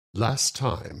Last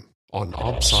time on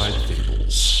Obside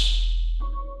Fables.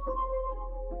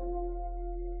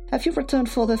 Have you returned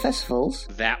for the festivals?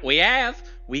 That we have.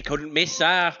 We couldn't miss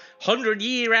our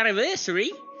 100-year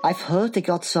anniversary. I've heard they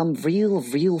got some real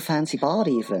fancy bar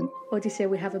even. Or do you say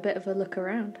we have a bit of a look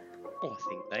around? Oh, I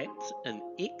think that's an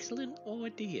excellent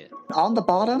idea. On the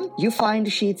bottom, you find a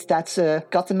sheet that's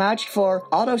got the magic for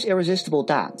Otto's irresistible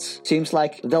dance. Seems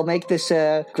like they'll make this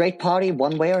a great party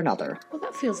one way or another. Well,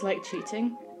 that feels like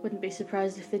cheating. Wouldn't be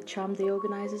surprised if they'd charmed the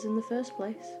organisers in the first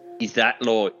place. Is that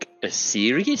like a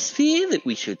serious fear that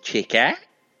we should check out?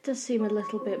 Does seem a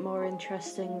little bit more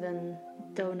interesting than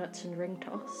donuts and ring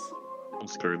toss.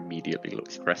 Oscar immediately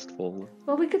looks crestfallen.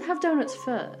 Well, we could have donuts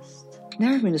first.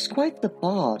 Nervin is quite the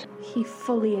bard. He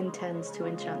fully intends to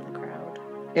enchant the crowd.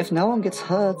 If no one gets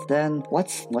hurt, then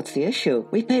what's the issue?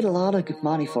 We paid a lot of good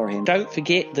money for him. Don't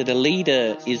forget that a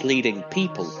leader is leading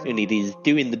people, and it is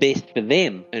doing the best for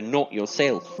them, and not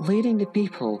yourself. Leading the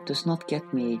people does not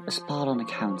get me a spot on the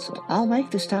council. I'll make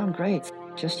this town great.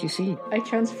 Just you see. I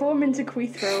transform into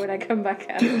Queethrow when I come back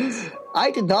out.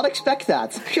 I did not expect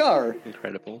that. Sure.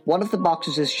 Incredible. One of the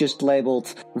boxes is just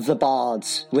labelled The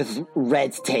Bards with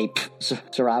red tape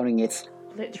surrounding it.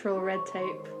 Literal red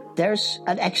tape. There's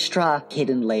an extra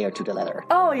hidden layer to the letter.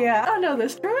 Oh yeah, I know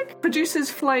this trick. Produces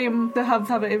flame to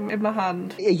have it in my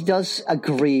hand. He does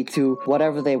agree to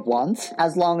whatever they want,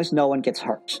 as long as no one gets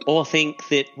hurt. Or think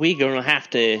that we're going to have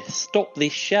to stop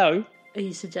this show. Are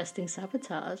you suggesting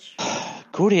sabotage?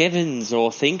 Good heavens,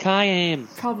 or think I am.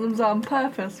 Problems on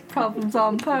purpose. Problems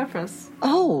on purpose.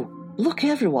 Oh, look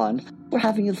everyone. We're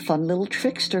having a fun little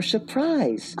trickster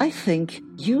surprise. I think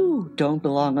you don't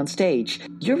belong on stage.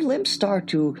 Your limbs start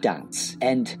to dance,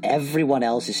 and everyone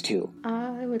else is too.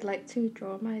 I would like to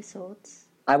draw my swords.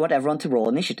 I want everyone to roll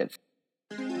initiative.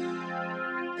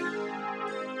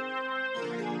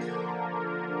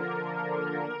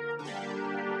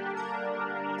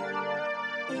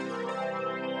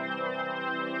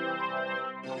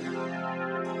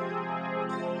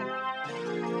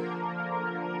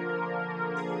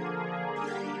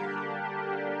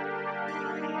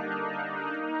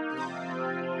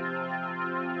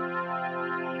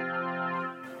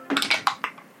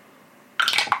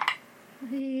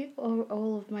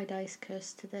 All of my dice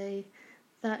cursed today.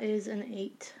 That is an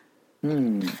 8.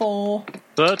 4.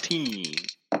 13.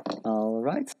 All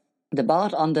right. The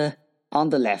bard on the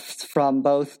left, from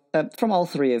all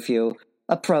three of you,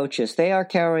 approaches. They are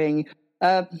carrying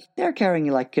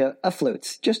like a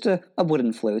flute, just a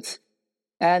wooden flute,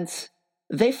 and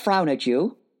they frown at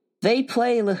you. They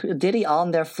play a ditty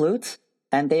on their flute,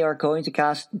 and they are going to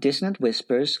cast Dissonant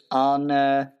Whispers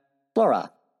on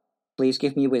Flora. Please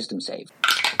give me a wisdom save.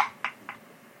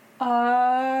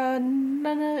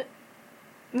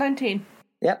 19.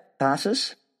 Yep,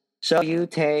 passes. So you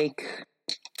take...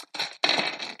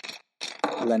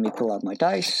 Let me pull out my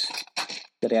dice.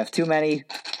 Did I have too many?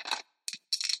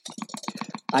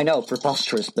 I know,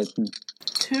 preposterous, but...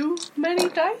 Too many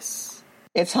dice?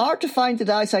 It's hard to find the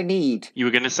dice I need. You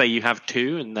were going to say you have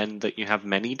 2 and then that you have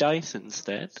many dice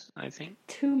instead, I think.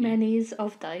 Too many's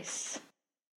of dice.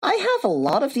 I have a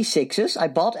lot of D6s. I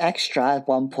bought extra at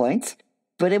one point,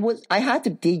 but I had to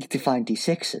dig to find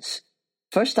D6s.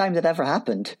 First time that ever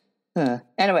happened.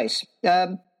 Anyways,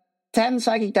 10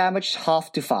 psychic damage,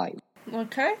 half to 5.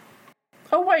 Okay.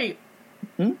 Oh wait.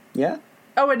 Yeah.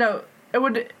 Oh wait, no. It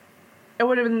would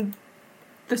have been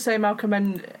the same outcome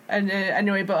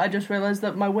anyway. But I just realised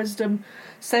that my wisdom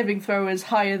saving throw is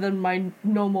higher than my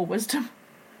normal wisdom.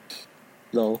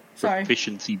 Lol. Sorry.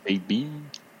 Proficiency, baby.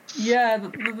 Yeah,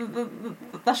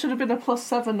 that should have been a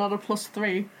 +7, not a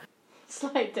 +3.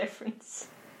 Slight difference.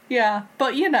 Yeah,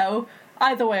 but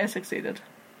either way I succeeded.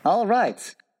 All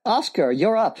right. Oscar,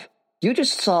 you're up. You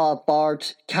just saw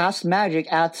Bart cast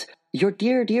magic at your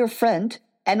dear friend,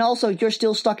 and also you're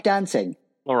still stuck dancing.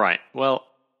 All right. Well,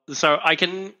 so I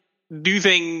can do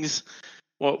things.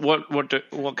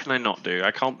 What can I not do?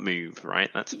 I can't move, right?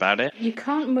 That's about it. You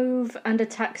can't move, and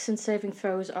attacks and saving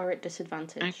throws are at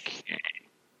disadvantage. Okay.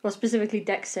 Well, specifically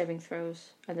dex saving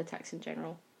throws and attacks in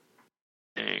general.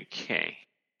 Okay.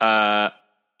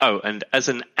 And as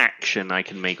an action, I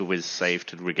can make a whiz save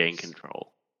to regain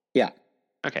control. Yeah.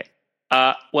 Okay.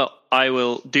 Well, I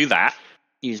will do that.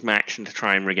 Use my action to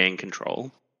try and regain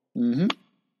control. Mm-hmm.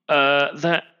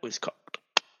 That was cocked.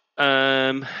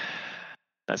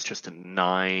 That's just a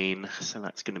 9, so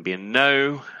that's going to be a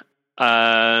no.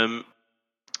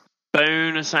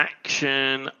 Bonus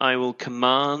action, I will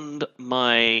command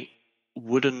my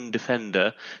wooden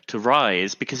defender to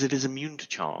rise because it is immune to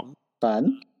charm.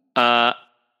 Fun.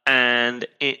 And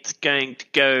it's going to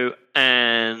go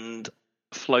and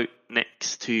float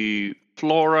next to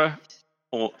Flora,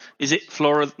 or is it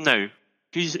Flora? No.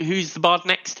 Who's the bard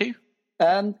next to?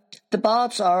 The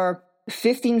bards are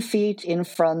 15 feet in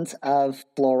front of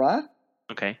Flora.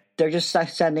 Okay. They're just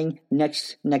standing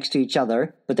next to each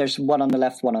other, but there's one on the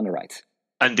left, one on the right.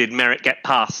 And did Merritt get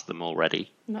past them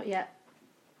already? Not yet.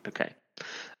 Okay.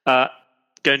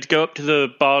 Going to go up to the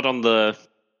bard on the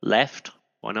left.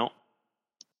 Why not?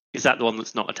 Is that the one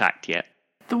that's not attacked yet?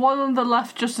 The one on the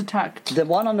left just attacked. The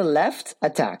one on the left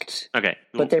attacked. Okay.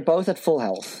 But they're both at full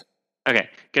health. Okay.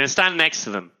 Going to stand next to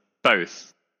them,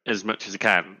 both, as much as I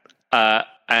can,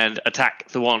 and attack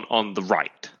the one on the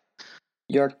right.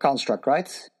 Your construct,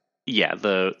 right? Yeah,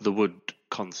 the wood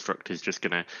construct is just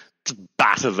going to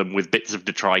batter them with bits of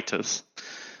detritus.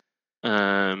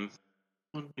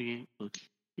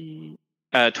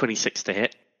 26 to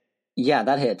hit. Yeah,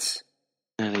 that hits.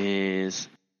 That is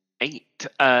 8.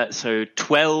 So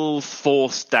 12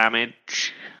 force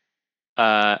damage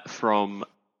from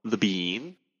the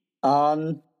beam.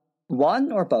 On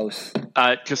one or both?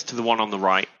 Just to the one on the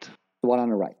right. The one on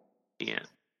the right. Yeah.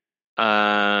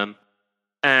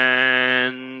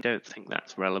 And don't think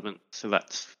that's relevant, so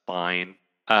that's fine.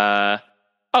 Oh,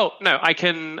 no, I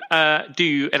can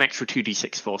do an extra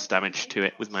 2d6 force damage to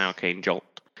it with my Arcane Jolt.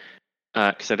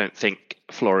 Because I don't think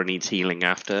Flora needs healing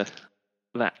after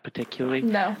that particularly.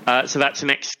 No. So that's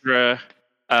an extra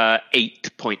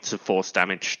 8 points of force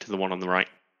damage to the one on the right.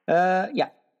 Yeah.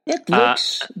 It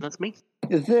looks... that's me.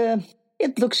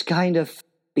 It looks kind of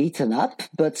beaten up,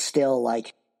 but still,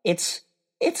 like, it's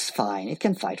fine. It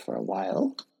can fight for a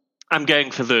while. I'm going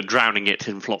for the drowning it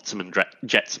in flotsam and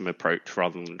jetsam approach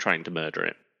rather than trying to murder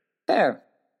it. Fair.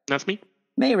 That's me.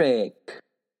 Mayrick.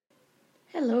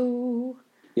 Hello.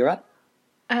 You're up.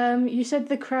 You said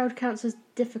the crowd counts as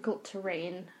difficult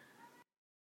terrain.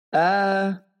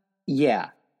 Yeah.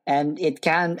 And it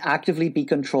can actively be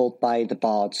controlled by the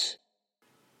bards.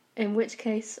 In which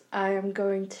case, I am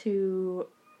going to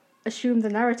assume the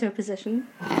narrator position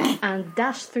and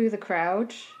dash through the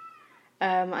crowd.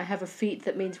 I have a feat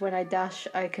that means when I dash,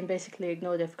 I can basically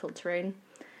ignore difficult terrain.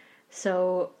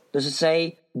 So... Does it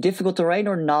say difficult terrain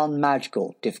or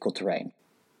non-magical difficult terrain?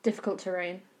 Difficult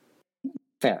terrain.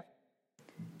 Fair.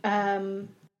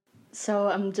 So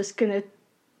I'm just gonna,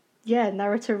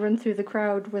 narrator run through the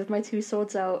crowd with my two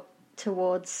swords out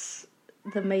towards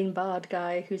the main bard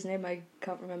guy, whose name I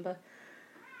can't remember.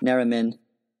 Naramin.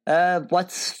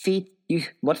 What feat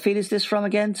is this from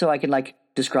again? So I can,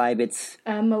 describe it.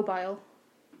 Mobile.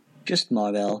 Just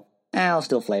mobile. I'll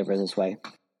still flavor it this way.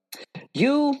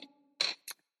 You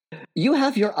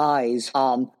have your eyes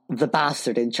on the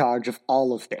bastard in charge of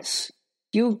all of this.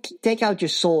 You take out your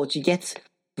sword, you get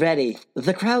ready.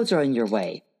 The crowds are in your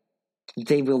way.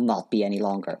 They will not be any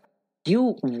longer.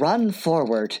 You run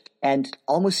forward and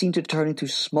almost seem to turn into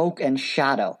smoke and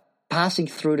shadow, passing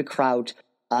through the crowd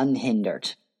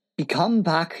unhindered. You come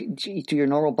back to your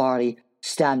normal body,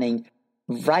 standing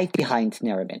right behind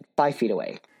Naramin, 5 feet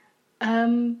away.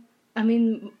 Because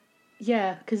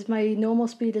my normal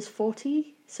speed is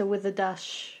 40, so with the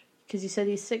dash, because you said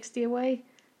he's 60 away,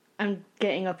 I'm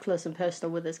getting up close and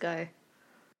personal with this guy.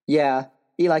 Yeah,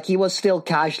 he was still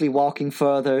casually walking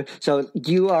further, so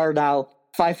you are now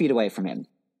 5 feet away from him.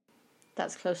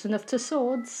 That's close enough to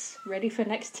swords. Ready for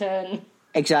next turn.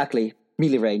 Exactly.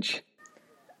 Melee range.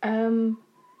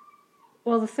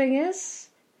 Well, the thing is,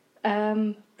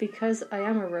 because I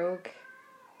am a rogue,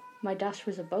 my dash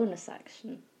was a bonus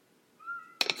action.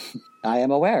 I am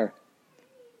aware.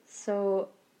 So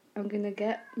I'm going to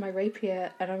get my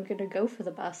rapier and I'm going to go for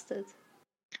the bastard.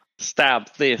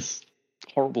 Stab this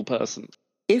horrible person.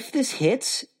 If this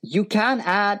hits, you can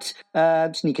add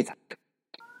sneak attack.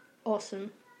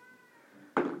 Awesome.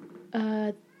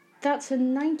 That's a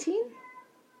 19?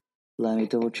 Let me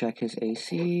double check his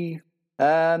AC.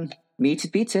 Meets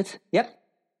it, beats it. Yep.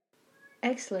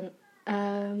 Excellent.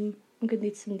 I'm going to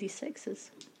need some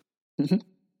d6s.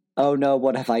 Oh no,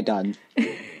 what have I done?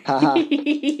 Haha.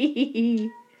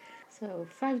 So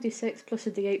 5d6 plus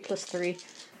a d8 plus 3.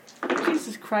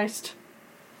 Jesus Christ.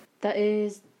 That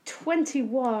is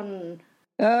 21.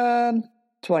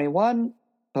 21.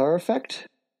 Perfect.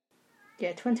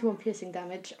 Yeah, 21 piercing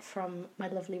damage from my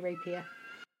lovely rapier.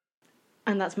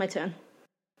 And that's my turn.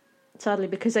 Sadly,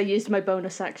 because I used my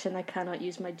bonus action, I cannot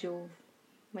use my dual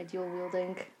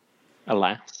wielding.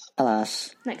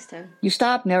 Alas. Next turn. You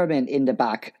stab Naramin in the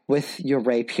back with your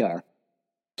rapier.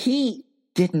 He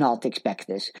did not expect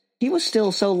this. He was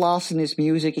still so lost in his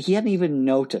music, he hadn't even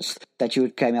noticed that you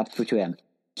came up to him.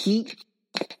 He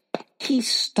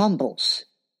stumbles.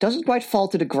 Doesn't quite fall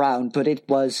to the ground, but it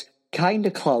was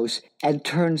kinda close, and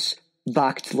turns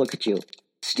back to look at you.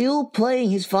 Still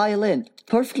playing his violin,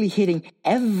 perfectly hitting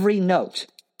every note.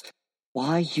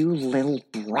 Why, you little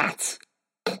brat.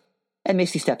 And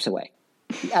Misty steps away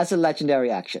as a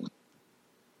legendary action.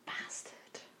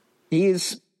 Bastard. He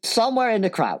is somewhere in the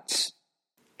crowds.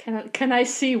 Can I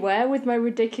see where with my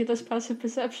ridiculous passive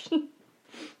perception?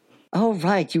 Oh,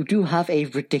 right, you do have a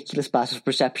ridiculous passive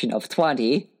perception of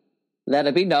 20. Let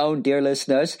it be known, dear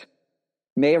listeners,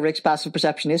 Mayorik's passive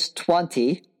perception is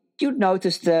 20. You'd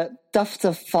notice the tuft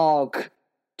of fog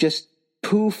just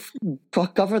poof,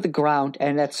 cover the ground,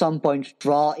 and at some point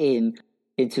draw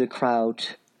into the crowd.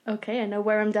 Okay, I know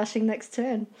where I'm dashing next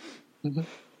turn.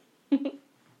 Mm-hmm.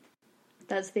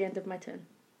 That's the end of my turn.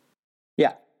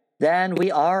 Yeah. Then we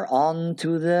are on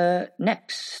to the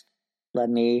next. Let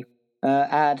me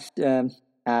add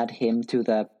him to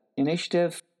the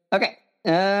initiative. Okay.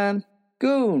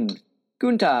 Goon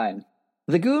time.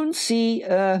 The goons see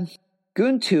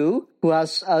Goon 2, who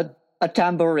has a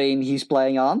tambourine he's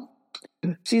playing on.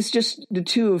 Sees just the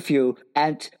two of you,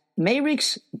 and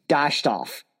Mayrik's dashed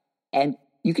off. And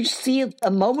you can just see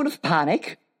a moment of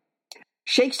panic.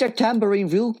 Shakes their tambourine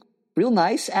real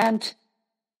nice, and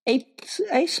a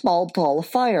small ball of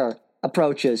fire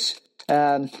approaches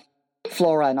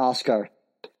Flora and Oscar.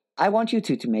 I want you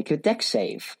two to make a dex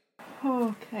save.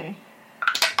 Okay.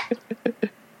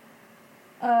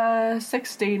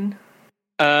 16.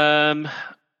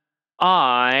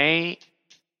 I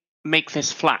make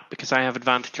this flat because I have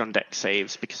advantage on dex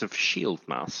saves because of Shield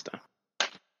Master.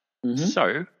 Mm-hmm.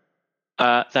 So,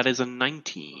 that is a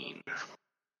 19.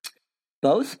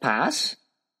 Both pass,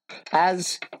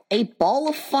 as a ball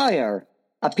of fire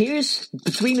appears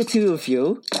between the two of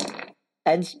you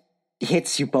and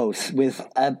hits you both with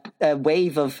a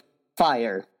wave of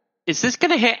fire. Is this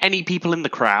going to hit any people in the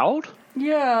crowd?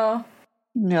 Yeah.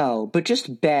 No, but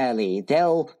just barely.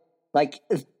 There'll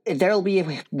be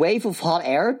a wave of hot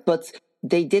air, but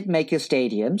they did make a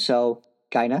stadium, so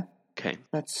kinda. Okay.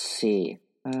 Let's see.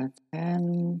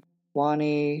 10,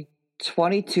 20,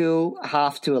 22,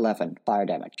 half to 11 fire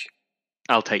damage.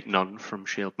 I'll take none from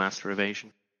Shield Master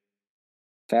Evasion.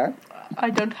 Fair? I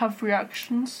don't have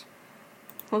reactions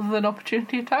other than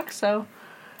opportunity attacks, so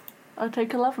I'll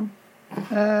take 11.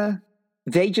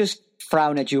 They just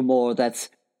frown at you more. That's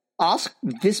ask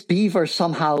this beaver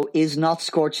somehow is not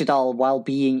scorched at all while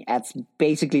being at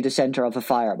basically the center of a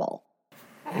fireball.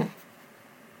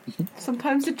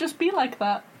 Sometimes it just be like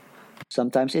that.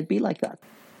 Sometimes it'd be like that.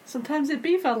 Sometimes it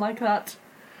be felt like that.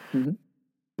 Mm-hmm.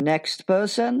 Next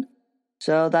person.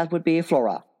 So that would be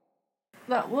Flora.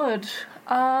 That would.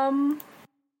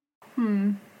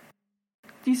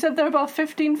 You said they're about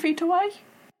 15 feet away?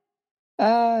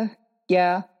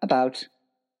 Yeah, about.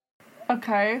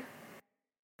 Okay.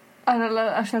 I don't know,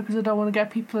 actually, because I don't want to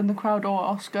get people in the crowd or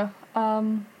Oscar. I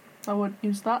wouldn't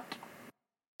use that.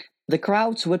 The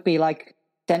crowds would be like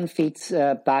 10 feet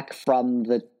back from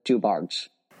the two bards.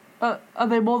 Are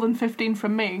they more than 15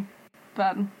 from me,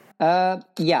 then?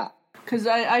 Yeah. Because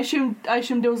I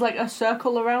assumed there was like a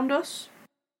circle around us.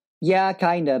 Yeah,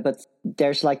 kinda, but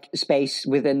there's like space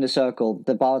within the circle.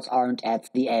 The bards aren't at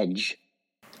the edge.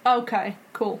 Okay,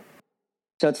 cool.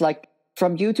 So it's like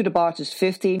from you to the bards is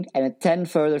 15, and then 10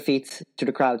 further feet to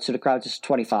the crowd, so the crowd is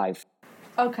 25.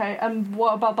 Okay, and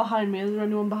what about behind me? Is there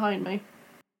anyone behind me?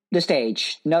 The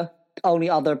stage. No, only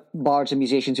other bards and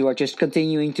musicians who are just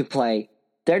continuing to play.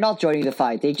 They're not joining the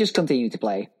fight, they just continue to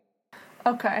play.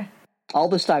 Okay. All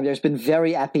this time, there's been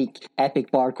very epic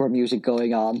bardcore music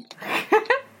going on.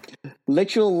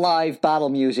 Literal live battle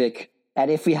music. And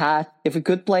if we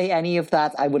could play any of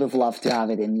that, I would have loved to have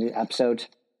it in the episode.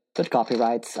 But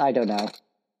copyrights, I don't know.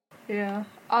 Yeah.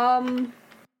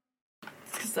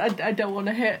 Because I don't want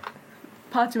to hit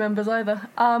party members either.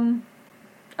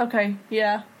 Okay,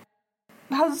 yeah.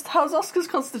 How's Oscar's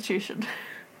constitution?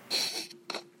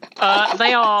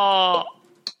 They are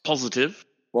positive.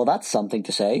 Well, that's something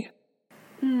to say.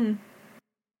 I'm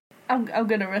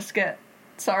gonna risk it.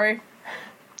 Sorry.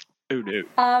 Oh no.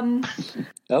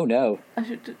 Oh no. I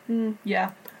should.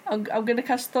 Yeah. I'm gonna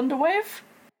cast Thunderwave.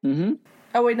 Mm-hmm.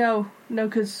 Oh wait, no,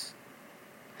 because.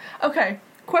 Okay.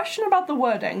 Question about the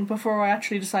wording before I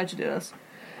actually decide to do this.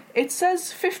 It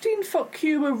says 15-foot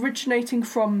cube originating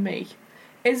from me.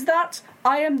 Is that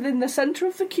I am in the center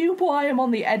of the cube or I am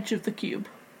on the edge of the cube?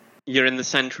 You're in the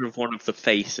center of one of the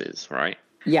faces, right?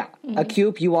 Yeah, a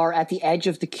cube, you are at the edge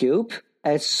of the cube.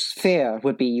 A sphere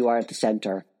would be you are at the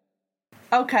center.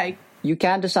 Okay. You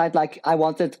can decide, like, I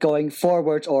want it going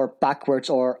forwards or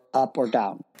backwards or up or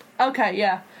down. Okay,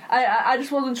 yeah. I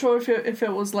just wasn't sure if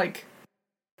it was like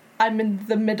I'm in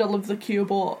the middle of the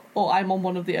cube or I'm on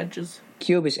one of the edges.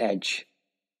 Cube is edge.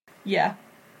 Yeah.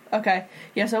 Okay.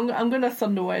 Yes, I'm gonna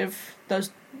Thunderwave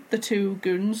those the two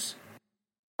goons.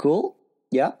 Cool.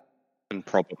 Yeah. And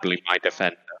probably my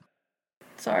defender.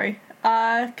 Sorry.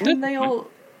 Can they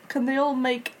all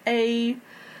make a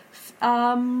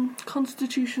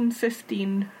Constitution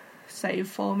 15 save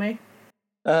for me?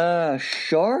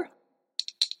 Sure.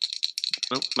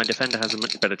 Well, my defender has a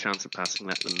much better chance of passing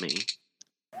that than me.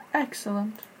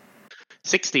 Excellent.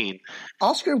 16.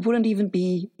 Oscar wouldn't even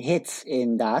be hit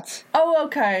in that. Oh,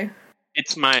 okay.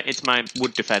 It's my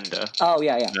wood defender. Oh,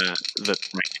 yeah.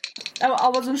 I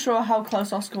wasn't sure how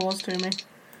close Oscar was to me.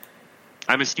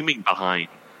 I'm assuming behind.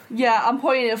 Yeah, I'm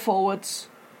pointing it forwards.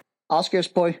 Oscar's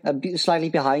slightly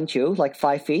behind you, like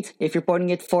 5 feet. If you're pointing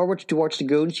it forward towards the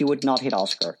goons, you would not hit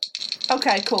Oscar.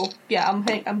 Okay, cool. Yeah,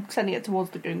 I'm sending it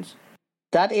towards the goons.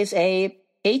 That is a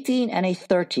 18 and a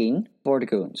 13 for the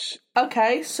goons.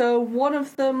 Okay, so one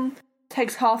of them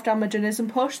takes half damage and isn't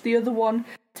pushed. The other one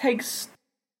takes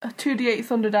 2d8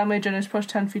 thunder damage and is pushed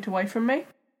 10 feet away from me.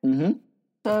 Mm-hmm.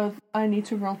 So I need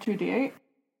to roll 2d8.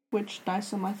 Which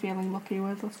dice am I feeling lucky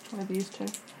with? Let's try these two.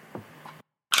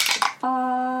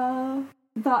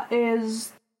 That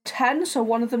is 10, so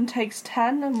one of them takes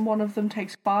 10 and one of them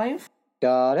takes 5.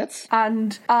 Got it.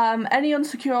 And any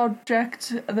unsecure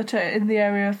object that are in the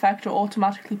area of effect are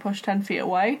automatically pushed 10 feet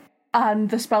away. And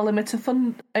the spell emits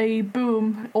a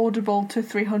boom audible to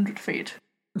 300 feet.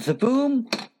 The boom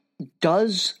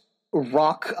does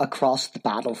rock across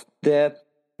the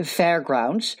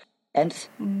fairgrounds, and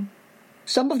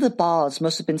some of the bards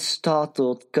must have been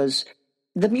startled because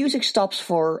the music stops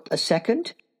for a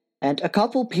second, and a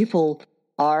couple people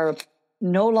are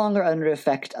no longer under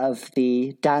effect of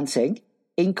the dancing,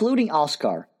 including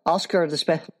Oscar. Oscar,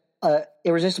 the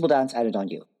irresistible dance added on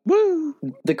you. Woo!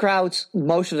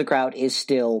 Most of the crowd is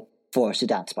still forced to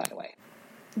dance, by the way.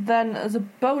 Then, as a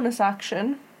bonus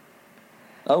action,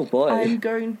 oh boy, I'm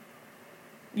going.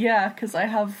 Yeah, because I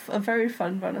have a very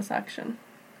fun bonus action.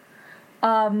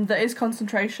 There is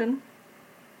concentration,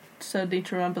 so need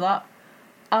to remember that.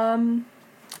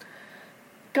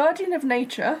 Guardian of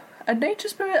Nature. A nature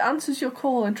spirit answers your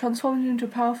call and transforms you into a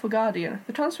powerful guardian.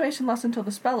 The transformation lasts until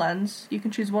the spell ends. You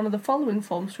can choose one of the following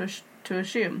forms to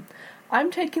assume. I'm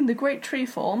taking the Great Tree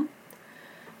form,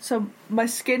 so my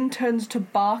skin turns to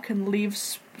bark and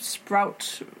leaves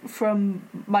sprout from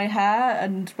my hair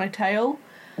and my tail.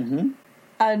 Mm-hmm.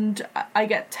 And I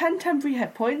get 10 temporary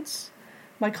hit points.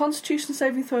 My Constitution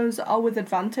saving throws are with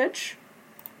advantage.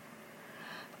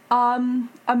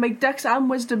 I make Dex and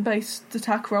Wisdom-based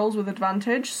attack rolls with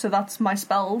advantage, so that's my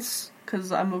spells,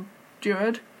 because I'm a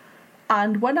druid.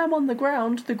 And when I'm on the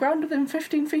ground within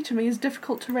 15 feet of me is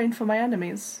difficult terrain for my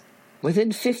enemies.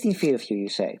 Within 15 feet of you, you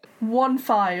say?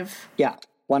 1-5. Yeah,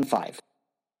 1-5.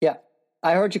 Yeah,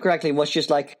 I heard you correctly. It was just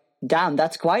like, damn,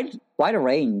 that's quite a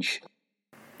range.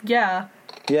 Yeah.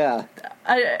 Yeah.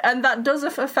 And that does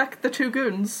affect the two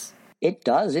goons. It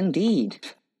does,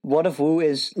 indeed. One of Wu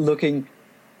is looking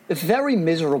very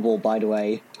miserable, by the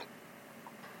way.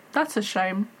 That's a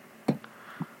shame.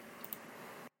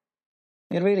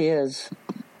 It really is.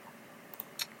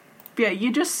 Yeah,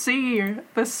 you just see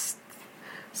this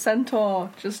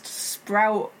centaur just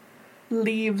sprout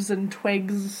leaves and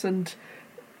twigs and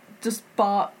just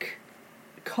bark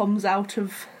comes out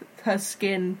of her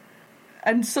skin.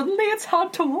 And suddenly it's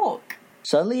hard to walk.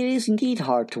 Suddenly it is indeed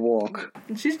hard to walk.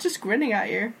 And she's just grinning at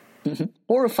you.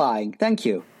 Horrifying, thank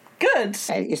you. Good!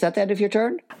 Is that the end of your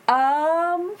turn?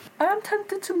 I am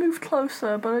tempted to move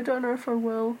closer, but I don't know if I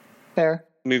will. Fair.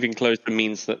 Moving closer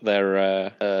means that they're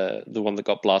the one that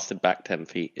got blasted back 10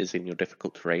 feet is in your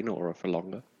difficult terrain or for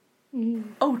longer.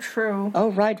 Oh, true. Oh,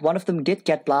 right, one of them did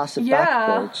get blasted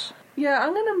backwards. Yeah,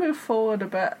 I'm going to move forward a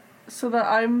bit so that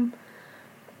I'm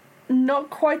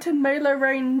not quite in melee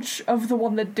range of the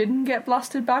one that didn't get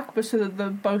blasted back, but so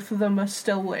that both of them are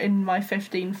still in my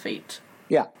 15 feet.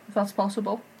 Yeah. If that's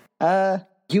possible.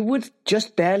 You would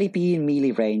just barely be in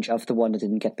melee range of the one that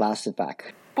didn't get blasted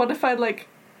back. What if I,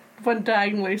 went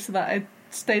diagonally so that I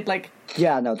stayed,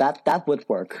 Yeah, no, that would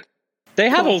work. They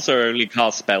have also only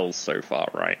cast spells so far,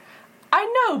 right? I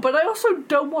know, but I also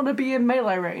don't want to be in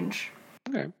melee range.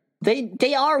 Okay.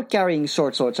 They are carrying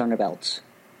swords on their belts.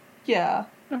 Yeah.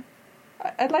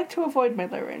 I'd like to avoid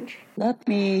melee range. Let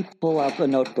me pull up a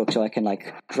notebook so I can,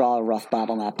 draw a rough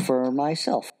battle map for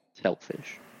myself.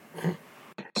 Selfish.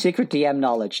 Secret DM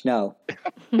knowledge, no.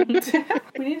 We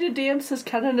need a DM says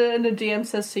Canada and a DM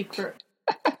says secret.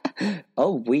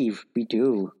 Oh, we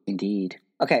do, indeed.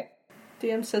 Okay,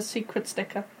 DM says secret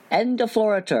sticker. end of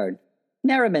Flora turn.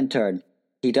 Nariman turn.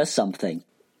 He does something.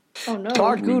 Oh no.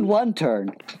 Bardgoon 1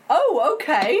 turn. Oh,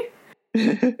 okay.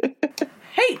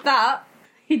 Hate that.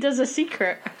 He does a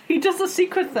secret. He does a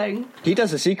secret thing. He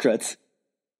does a secret.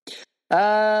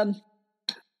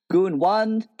 Goon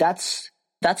 1, that's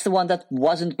the one that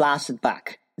wasn't blasted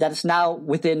back. That is now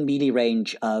within melee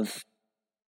range of...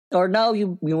 Or no,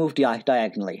 you moved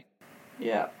diagonally.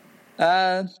 Yeah.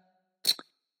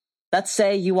 Let's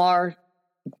say you are...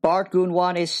 Bard Goon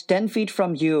 1 is 10 feet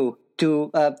from you,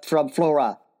 from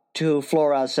Flora, to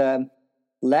Flora's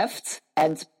left,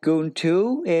 and Goon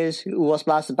 2 who was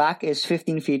blasted back, is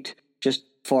 15 feet just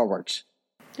forwards.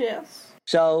 Yes.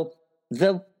 So,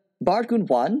 the Bard Goon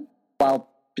 1, while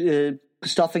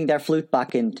stuffing their flute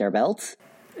back in their belt...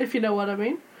 If you know what I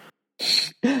mean.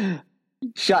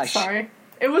 Shush. Sorry.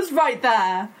 It was right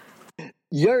there.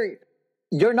 You're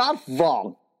not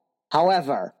wrong.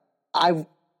 However, I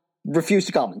refuse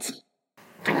to comment.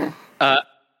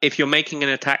 If you're making an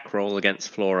attack roll against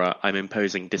Flora, I'm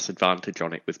imposing disadvantage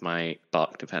on it with my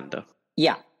Bark Defender.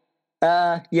 Yeah.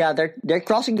 They're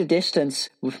crossing the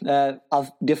distance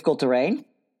of difficult terrain.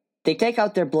 They take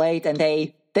out their blade and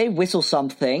they whistle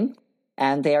something,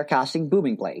 and they are casting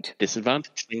Booming Blade.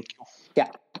 Disadvantage, thank you. Yeah.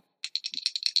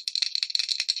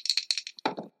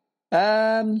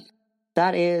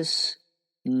 That is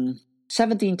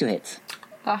 17 to hit.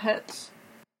 That hits.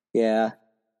 Yeah.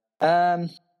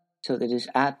 So that is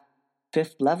at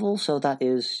 5th level, so that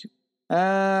is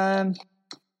that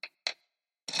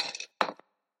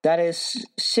is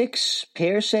 6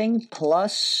 piercing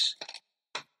plus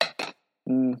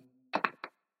 2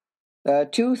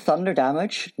 thunder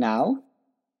damage now,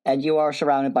 and you are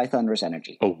surrounded by thunderous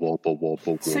energy. Oh,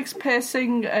 6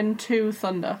 piercing and 2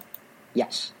 thunder.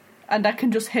 Yes. And I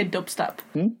can just hit dubstep.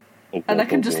 And I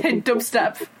can just hit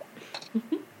dubstep.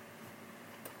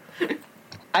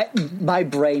 My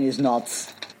brain is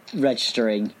not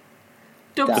registering.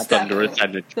 Dubstep. Thunderous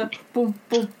energy. The boom,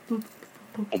 boom, boom.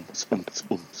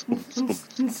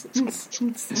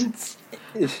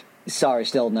 Sorry,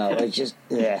 still no. It's just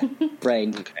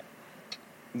brain. Okay.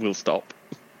 We'll stop.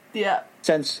 Yeah.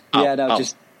 Just.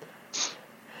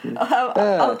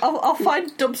 I'll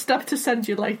find dubstep to send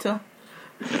you later.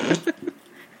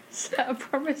 Is that a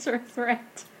promise or a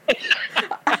threat?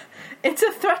 It's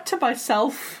a threat to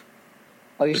myself.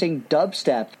 Oh, you're saying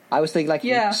dubstep? I was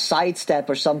thinking sidestep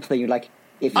or something. Like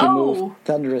if you move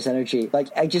thunderous energy. Like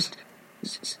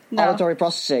auditory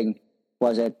processing.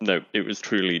 Was it? No, it was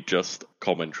truly just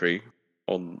commentary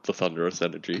on the thunderous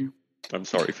energy. I'm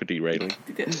sorry for derailing.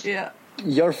 Yeah.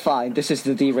 You're fine. This is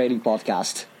the derailing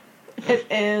podcast. It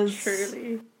is.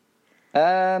 Truly.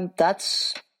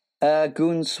 That's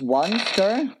Goon's 1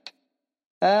 turn.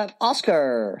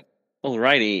 Oscar.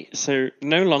 Alrighty, so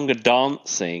no longer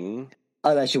dancing.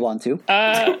 Unless you want to.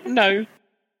 No.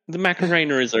 The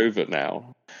Macarena is over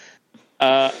now.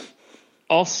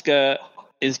 Oscar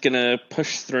is going to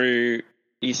push through.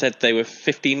 You said they were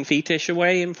 15 feet-ish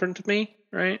away in front of me,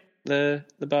 right? The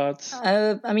bards?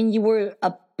 I mean, you were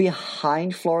up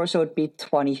behind Flora, so it'd be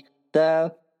 20.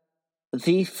 The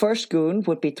first Goon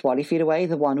would be 20 feet away.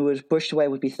 The one who was pushed away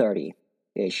would be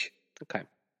 30-ish. Okay.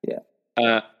 Yeah.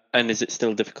 And is it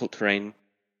still difficult terrain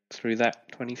through that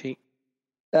 20 feet?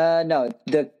 No,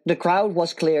 the crowd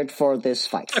was cleared for this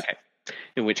fight. Okay.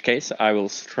 In which case, I will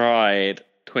stride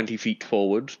 20 feet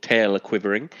forward, tail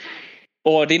a-quivering.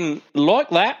 I didn't like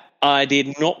that. I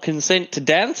did not consent to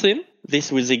dancing.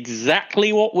 This was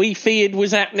exactly what we feared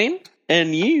was happening,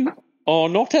 and you are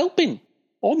not helping.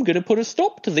 I'm going to put a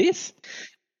stop to this.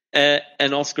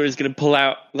 And Oscar is going to pull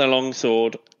out the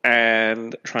longsword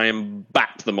and try and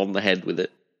bap them on the head with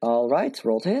it. All right,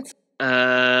 roll to hit.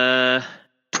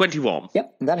 21.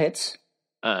 Yep, that hits.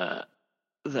 That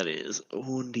is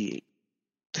 1d8.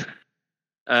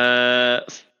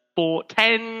 For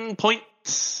 10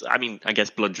 points. I mean, I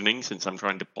guess bludgeoning, since I'm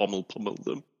trying to pummel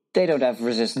them. They don't have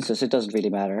resistances, it doesn't really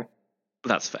matter.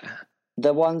 That's fair.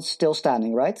 The one's still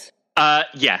standing, right?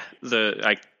 Yeah.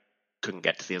 I couldn't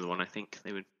get to the other one, I think.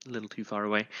 They were a little too far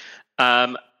away.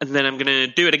 And then I'm going to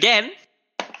do it again.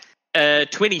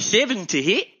 27 to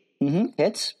hit. Mm-hmm,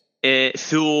 hits.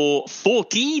 For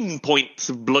 14 points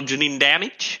of bludgeoning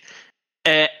damage.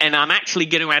 And I'm actually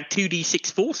going to add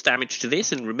 2d6 force damage to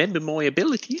this and remember my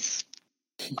abilities.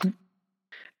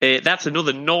 That's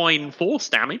another 9 force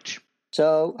damage.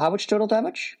 So, how much total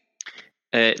damage?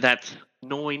 That's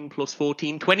 9 plus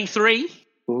 14, 23.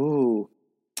 Ooh.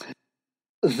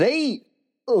 They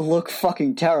look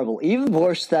fucking terrible. Even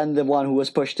worse than the one who was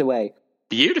pushed away.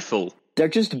 Beautiful. They're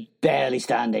just barely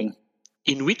standing.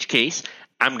 In which case,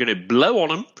 I'm going to blow on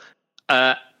them,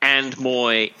 and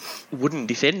my wooden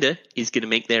defender is going to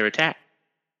make their attack.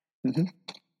 Mm-hmm.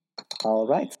 All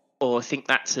right. Oh, I think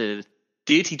that's a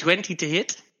dirty 20 to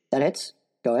hit. That hits.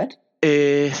 Go ahead.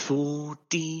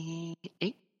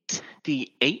 4d8.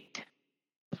 D8.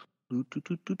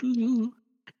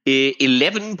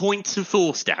 11 points of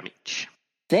force damage.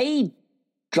 They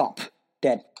drop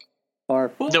dead.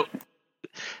 Or No,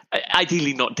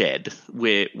 ideally not dead.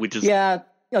 We're just yeah,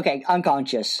 okay,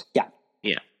 unconscious. Yeah.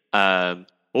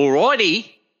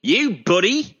 Alrighty, you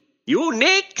buddy, you're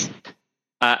next.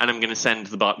 And I'm going to send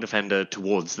the Bark Defender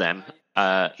towards them,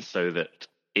 so that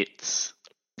it's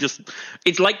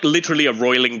like literally a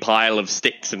roiling pile of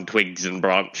sticks and twigs and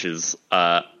branches,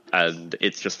 and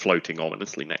it's just floating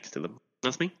ominously next to them.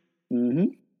 That's me.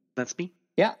 Mm-hmm. That's me.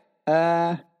 Yeah.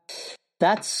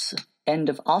 That's end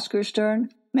of Oscar's turn.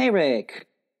 Mayrick.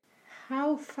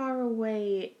 How far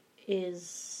away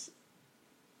is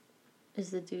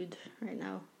the dude right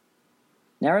now?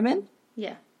 Naramin?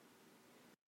 Yeah.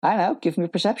 I don't know, give me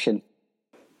perception.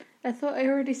 I thought I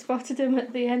already spotted him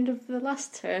at the end of the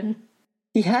last turn.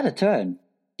 He had a turn.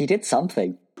 He did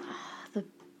something. The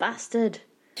bastard.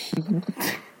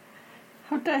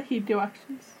 How dare he do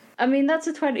actions? I mean, that's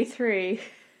a 23.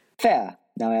 Fair.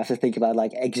 Now I have to think about,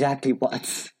 exactly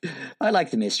what. I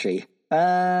like the mystery.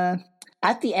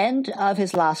 At the end of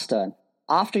his last turn,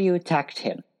 after you attacked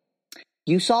him,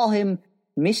 you saw him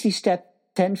misty step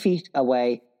 10 feet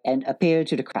away and appear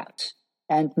to the crowd.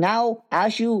 And now,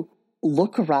 as you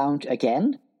look around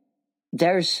again,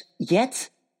 there's yet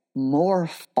more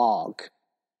fog.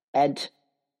 And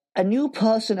a new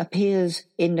person appears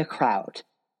in the crowd,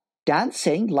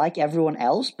 dancing like everyone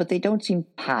else, but they don't seem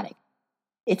panicked.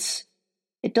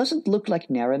 It doesn't look like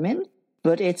Naramin,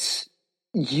 but it's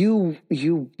you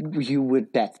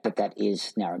would bet that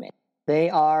is Naramin. They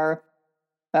are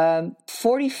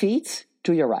 40 feet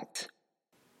to your right.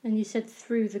 And you said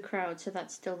through the crowd, so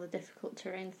that's still the difficult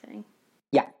terrain thing.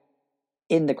 Yeah,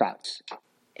 in the crowds.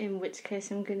 In which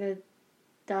case I'm gonna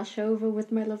dash over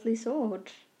with my lovely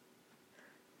sword.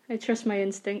 I trust my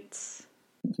instincts.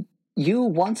 You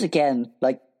once again,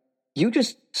 you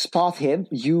just spot him,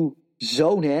 you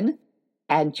zone in,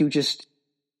 and you just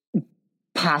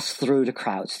pass through the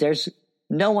crowds. There's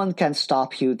no one can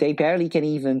stop you. They barely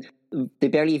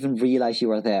even realize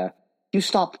you are there. You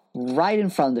stop right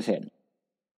in front of him.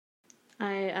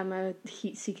 I am a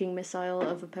heat-seeking missile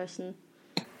of a person.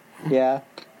 Yeah.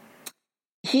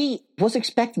 He was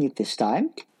expecting it this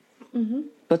time,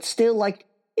 but still,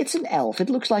 it's an elf. It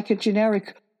looks like a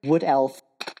generic wood elf,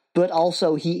 but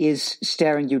also he is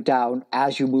staring you down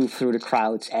as you move through the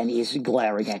crowds, and he is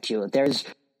glaring at you. There's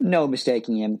no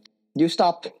mistaking him. You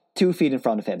stop 2 feet in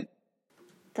front of him.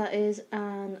 That is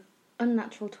an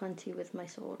unnatural 20 with my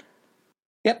sword.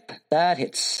 Yep, that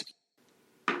hits.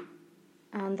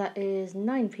 And that is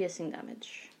 9 piercing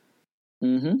damage.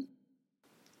 Mm-hmm.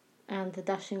 And the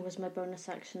dashing was my bonus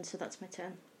action, so that's my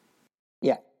turn.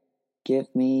 Yeah. Give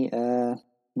me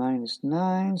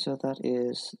 -9, so that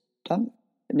is done.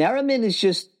 Naramin is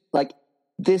just,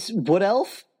 this wood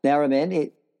elf,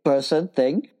 Naramin, person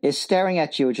thing, is staring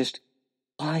at you just,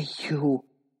 why you?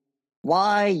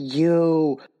 Why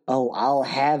you? Oh, I'll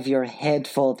have your head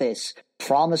for this.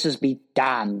 Promises be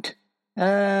damned.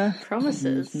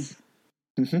 Promises?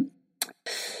 Mm-hmm.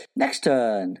 Next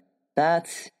turn. That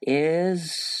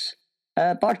is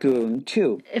Bartgoon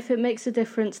 2. If it makes a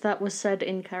difference, that was said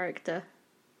in character.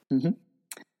 Mm-hmm.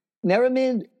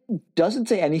 Naramin doesn't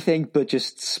say anything, but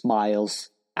just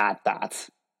smiles at that.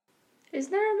 Is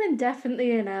Naramin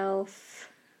definitely an elf?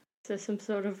 Is there some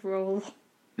sort of role?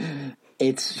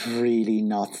 It's really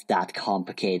not that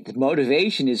complicated. The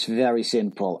motivation is very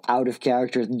simple. Out of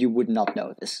character, you would not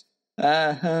know this.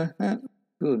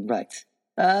 Good, right.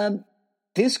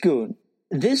 This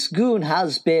goon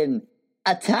has been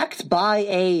attacked by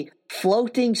a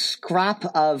floating scrap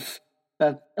of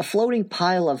a floating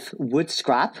pile of wood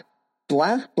scrap,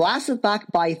 blasted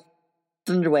back by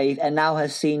Thunderwave, and now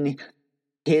has seen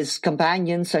his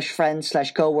companion / friend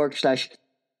 / co-worker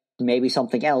 / maybe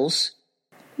something else.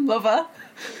 Lover.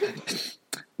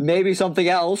 Maybe something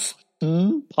else.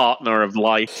 Partner of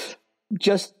life.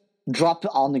 Just drop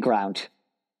on the ground.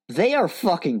 They are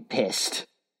fucking pissed.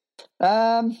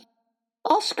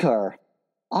 Oscar,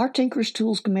 are Tinker's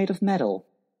tools made of metal?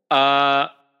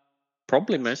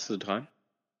 Probably most of the time.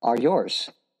 Are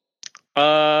yours?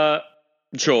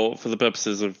 Sure, for the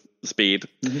purposes of speed.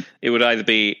 Mm-hmm. It would either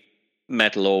be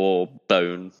metal or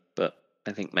bone, but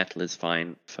I think metal is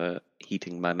fine for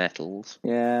heating my metals.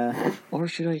 Yeah. Or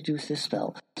should I do this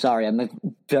spell? Sorry, I'm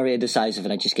very indecisive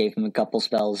and I just gave him a couple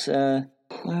spells.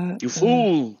 You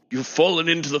fool! You've fallen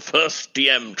into the first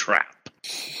DM trap.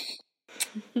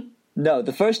 No,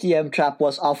 the first DM trap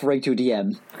was offering to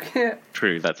DM.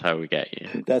 True, that's how we get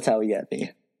you. That's how we get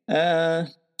me.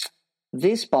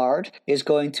 This bard is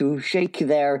going to shake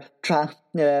their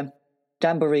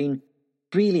tambourine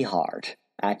really hard.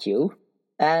 at you,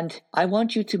 and I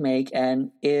want you to make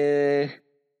an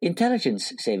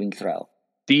intelligence saving throw.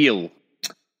 Deal.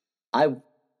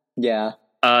 Yeah.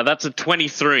 That's a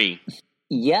 23.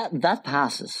 Yeah, that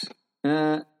passes.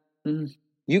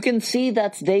 You can see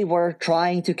that they were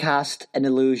trying to cast an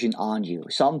illusion on you.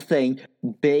 Something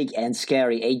big and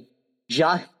scary. A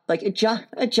giant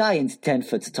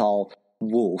 10-foot tall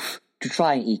wolf to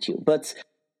try and eat you. But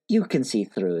you can see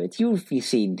through it. You've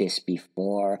seen this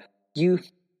before.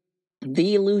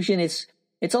 The illusion it's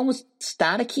almost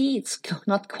staticky. It's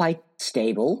not quite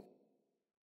stable.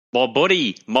 My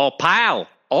buddy, my pal,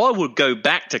 I would go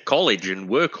back to college and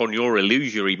work on your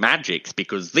illusory magics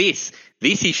because this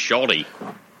is shoddy.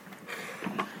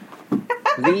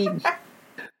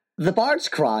 The bard's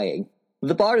crying.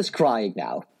 The bard is crying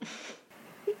now.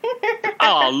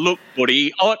 Oh, look,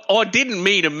 buddy, I didn't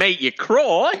mean to make you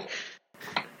cry.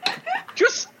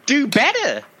 Just do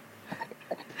better.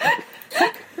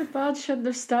 The bard shouldn't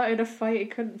have started a fight he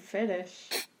couldn't finish.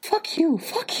 Fuck you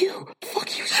so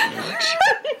much.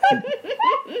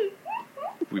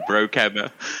 We broke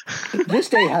Emma. This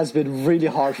day has been really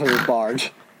hard for the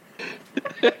bard.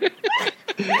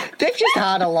 They've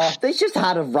just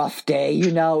had a rough day,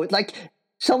 you know. Like,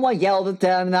 someone yelled at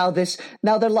them, now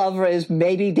their lover is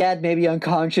maybe dead, maybe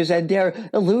unconscious, and their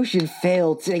illusion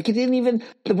failed. The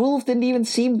wolf didn't even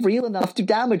seem real enough to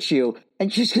damage you.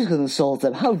 And you're just gonna insult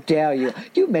them. How dare you?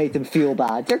 You made them feel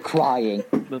bad. They're crying.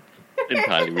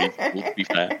 Entirely reasonable, to be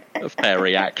fair. A fair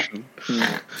reaction.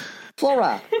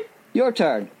 Flora, your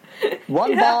turn.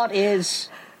 One bot is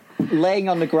laying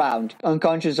on the ground,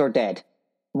 unconscious or dead.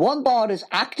 One bot is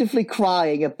actively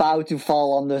crying, about to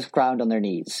fall on the ground on their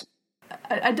knees.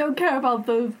 I don't care about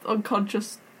the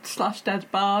unconscious / dead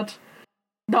bard.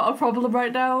 Not a problem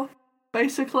right now,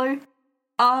 basically.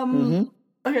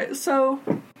 Okay, so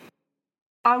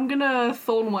I'm gonna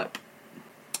thorn whip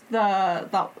the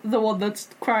one that's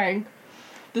crying.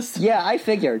 Yeah, I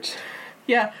figured.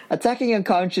 Yeah. Attacking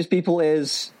unconscious people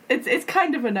is... It's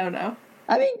kind of a no-no.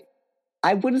 I mean,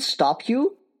 I wouldn't stop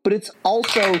you, but it's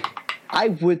also... I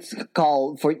would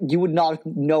call for... You would not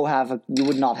have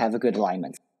a good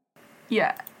alignment.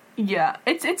 Yeah.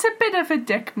 It's a bit of a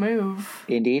dick move.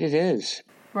 Indeed it is.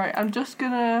 Right, I'm just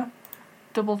gonna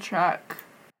double check.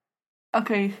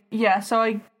 Okay, yeah, so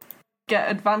I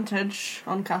get advantage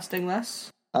on casting this.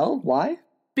 Oh, why?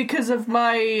 Because of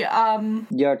my,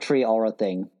 Your tree aura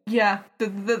thing. Yeah,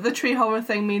 the tree horror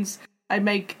thing means I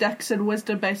make dex and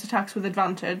wisdom-based attacks with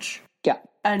advantage. Yeah.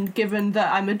 And given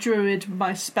that I'm a druid,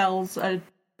 my spells are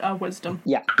wisdom.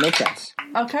 Yeah, makes sense.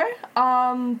 Okay,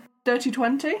 dirty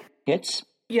 20. Hits.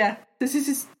 Yeah, this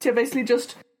is basically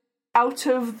just out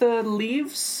of the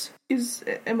leaves is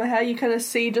in my hair. You kind of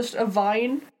see just a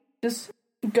vine just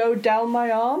go down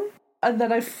my arm, and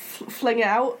then I fling it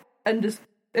out, and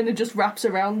it just wraps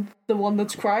around the one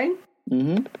that's crying.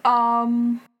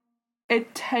 Mm-hmm.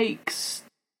 It takes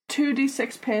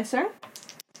 2d6 piercing.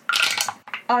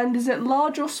 And is it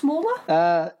large or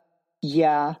smaller?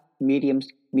 Yeah,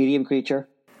 medium creature.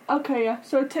 Okay, yeah.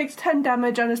 So it takes 10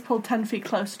 damage and is pulled 10 feet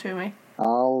close to me.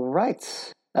 All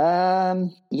right.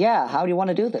 Yeah, how do you want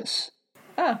to do this?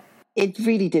 It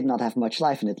really did not have much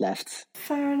life in it left.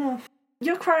 Fair enough.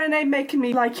 Your crying ain't making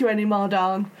me like you anymore,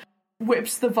 darling.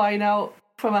 Whips the vine out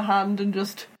from her hand and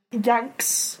just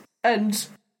yanks and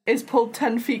is pulled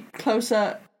 10 feet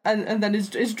closer and then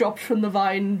is dropped from the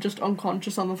vine just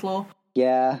unconscious on the floor.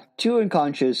 Yeah, 2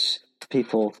 unconscious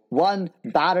people. One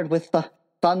battered with the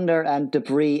thunder and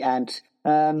debris and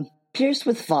pierced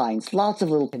with vines. Lots of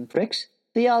little pinpricks.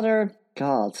 The other,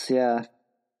 gods, yeah.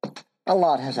 A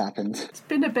lot has happened. It's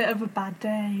been a bit of a bad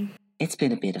day. It's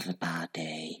been a bit of a bad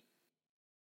day.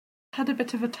 Had a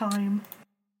bit of a time.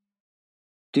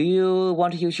 Do you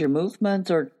want to use your movement,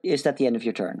 or is that the end of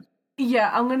your turn?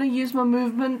 Yeah, I'm going to use my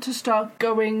movement to start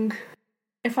going.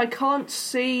 If I can't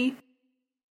see,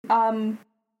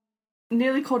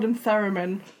 nearly called him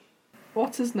Theremin.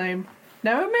 What's his name?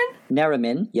 Neramin?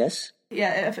 Neramin, yes.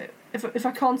 Yeah, if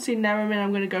I can't see Neramin,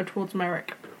 I'm going to go towards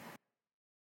Merrick.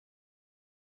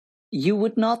 You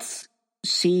would not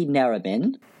see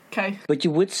Neramin. Okay. But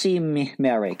you would see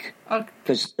Merrick.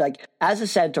 Because, like, as a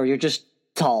centaur, you're just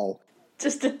tall.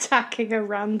 Just attacking a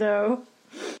rando.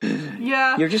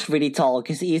 Yeah. You're just really tall,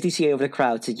 because you easily see over the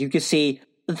crowd, so you can see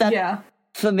that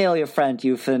familiar friend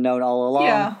you've known all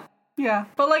along. Yeah.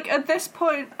 But, like, at this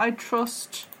point, I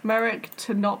trust Merrick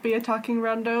to not be attacking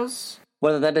randos.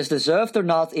 Whether that is deserved or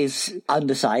not is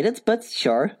undecided, but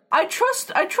sure. I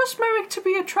trust Merrick to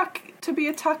be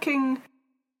attacking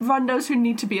randos who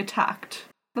need to be attacked.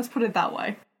 Let's put it that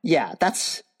way. Yeah,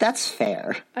 that's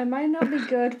fair. I might not be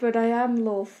good, but I am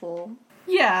lawful.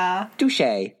 Yeah.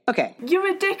 Touché. Okay. You're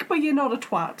a dick, but you're not a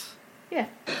twat. Yeah.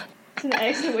 It's an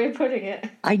excellent way of putting it.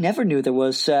 I never knew there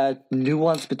was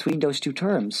nuance between those two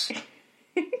terms.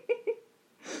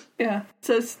 Yeah.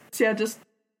 So yeah, just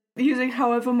using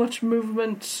however much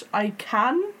movement I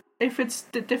can, if it's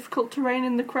difficult terrain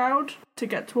in the crowd, to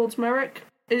get towards Merrick.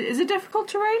 Is it difficult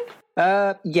terrain?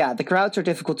 Yeah, the crowds are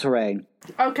difficult terrain.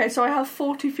 Okay, so I have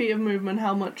 40 feet of movement.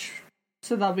 How much?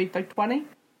 So that'll be like 20?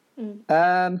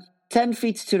 10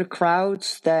 feet to the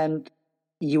crowds, then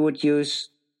you would use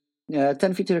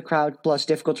 10 feet to the crowd plus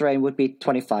difficult terrain would be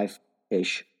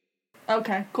 25-ish.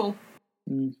 Okay, cool.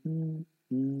 You'd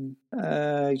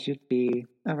be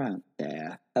around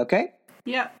there. Okay?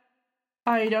 Yeah.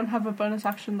 I don't have a bonus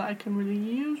action that I can really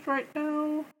use right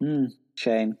now.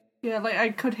 Shame. Yeah, like I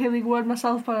could healing word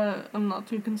myself, but I'm not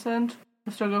too concerned.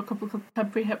 I've still got a couple of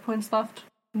temporary hit points left.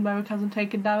 And Merrick hasn't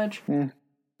taken damage.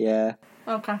 Yeah.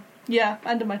 Okay. Yeah,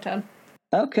 end of my turn.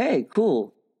 Okay,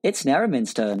 cool. It's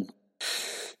Naramin's turn.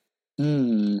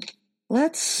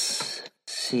 Let's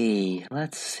see.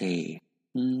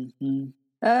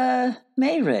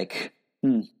 Mayrick.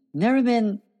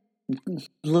 Naramin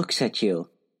looks at you.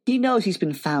 He knows he's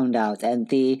been found out, and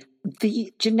the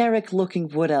generic-looking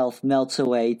wood elf melts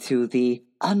away to the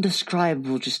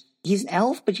undescribable. He's an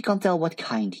elf, but you can't tell what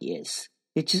kind he is.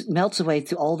 It just melts away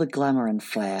to all the glamour and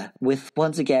flair, with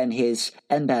once again his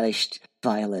embellished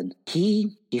violin.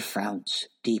 He frowns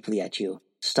deeply at you.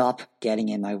 Stop getting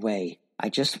in my way. I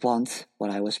just want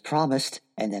what I was promised,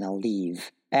 and then I'll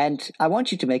leave. And I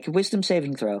want you to make a wisdom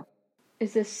saving throw.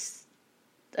 Is this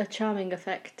a charming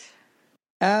effect?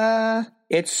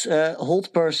 It's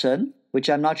hold person, which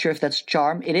I'm not sure if that's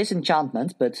charm. It is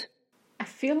enchantment, but... I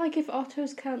feel like if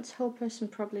autos counts, whole person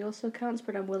probably also counts,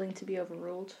 but I'm willing to be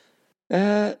overruled.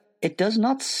 It does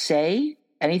not say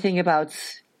anything about...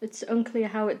 It's unclear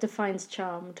how it defines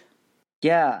charmed.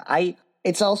 Yeah,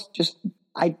 it's also just...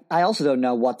 I also don't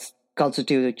know what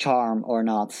constitutes a charm or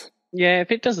not. Yeah,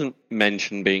 if it doesn't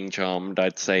mention being charmed,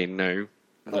 I'd say no.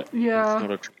 Yeah. It's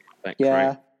not a true effect, Yeah.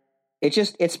 right?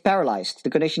 It's paralyzed. The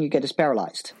condition you get is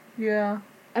paralyzed. Yeah.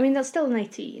 I mean, that's still an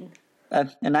 18. A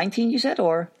 19, you said,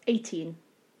 or? 18.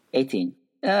 18.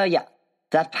 Yeah.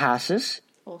 That passes.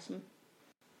 Awesome.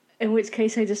 In which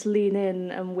case I just lean in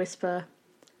and whisper,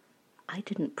 I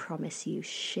didn't promise you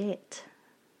shit.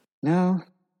 No,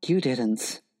 you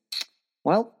didn't.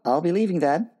 Well, I'll be leaving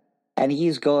then. And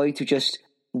he's going to just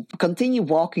continue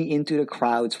walking into the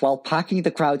crowds while packing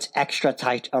the crowds extra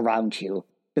tight around you.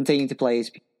 Continue to play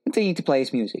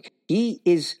his music. He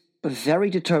is very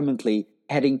determinedly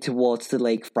heading towards the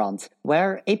lakefront,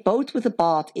 where a boat with a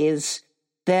bard is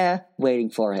there waiting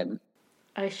for him.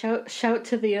 I shout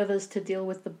to the others to deal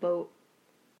with the boat.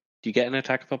 Do you get an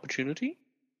attack of opportunity?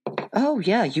 Oh,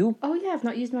 yeah, you... Oh yeah, I've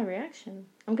not used my reaction.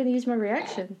 I'm going to use my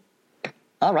reaction.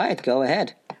 All right, go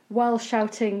ahead. While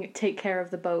shouting, take care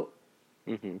of the boat.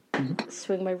 Mm-hmm.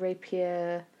 Swing my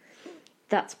rapier.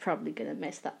 That's probably going to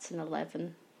miss. That's an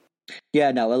 11.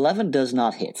 Yeah, no, 11 does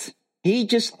not hit. He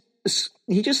just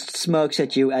smirks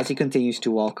at you as he continues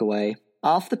to walk away.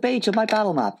 Off the page of my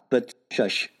battle map, but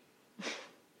shush.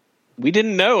 We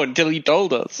didn't know until he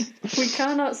told us. We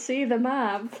cannot see the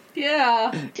map.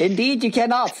 Yeah. Indeed, you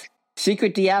cannot.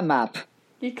 Secret DM map.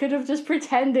 You could have just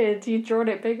pretended you'd drawn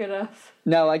it big enough.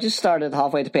 No, I just started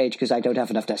halfway the page because I don't have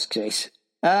enough desk space.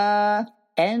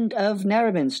 End of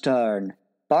Naramin's turn.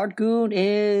 Bardgoon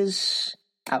is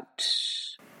out.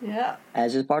 Yeah.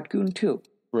 As is Bardgoon too.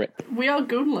 Rip. We are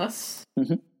goonless.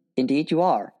 Indeed you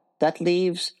are. That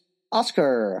leaves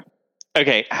Oscar.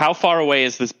 Okay, how far away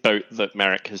is this boat that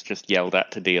Merrick has just yelled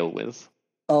at to deal with?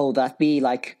 Oh, that'd be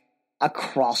like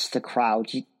across the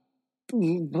crowd.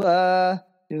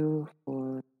 2,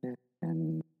 4,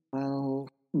 10, 12,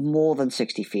 more than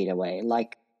 60 feet away,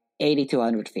 like 80 to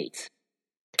 100 feet.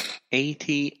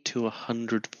 80 to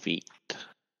 100 feet.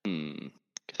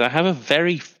 Because I have a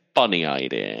very funny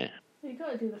idea. You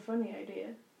gotta do the funny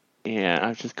idea. Yeah,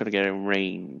 I've just got to get a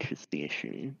range is the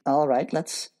issue. All right,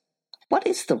 what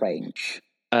is the range?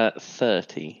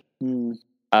 30.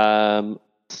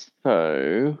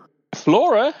 So,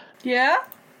 Flora, Yeah?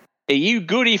 are you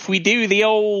good if we do the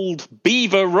old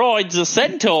beaver rides a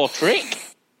centaur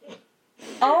trick?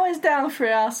 Always down for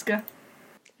it, Oscar.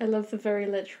 I love the very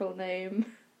literal name.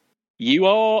 You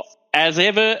are, as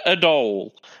ever, a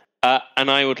doll. And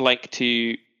I would like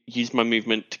to use my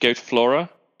movement to go to Flora,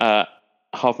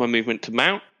 half my movement to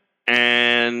mount,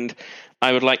 and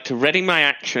I would like to ready my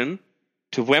action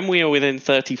to, when we are within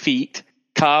 30 feet,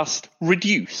 cast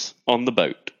Reduce on the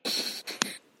boat.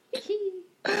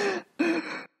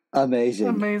 Amazing.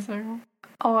 Amazing.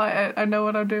 Oh, I know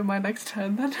what I'm doing my next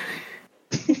turn then.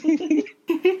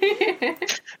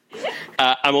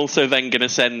 I'm also then going to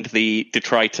send the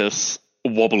detritus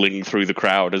wobbling through the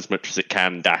crowd as much as it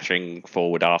can, dashing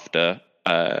forward after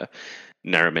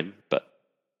Neriman. But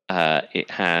it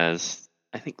has,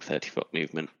 I think, 30-foot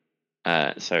movement.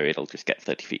 So it'll just get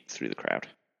 30 feet through the crowd.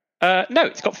 No,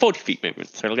 it's got 40 feet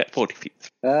movement, so it'll get 40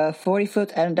 feet. 40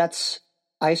 foot, and that's,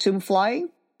 I assume, flying?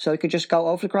 So it could just go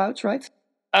over the crowds, right?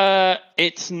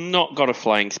 It's not got a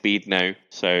flying speed, no.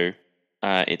 So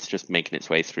it's just making its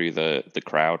way through the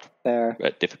crowd Fair.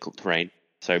 at difficult terrain.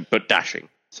 So, but dashing,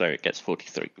 so it gets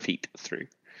 43 feet through.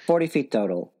 40 feet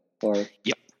total, or...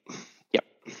 Yep.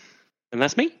 And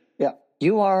that's me? Yeah.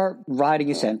 You are riding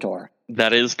a centaur.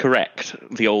 That is correct.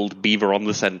 The old beaver on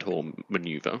the centaur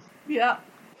maneuver. Yeah.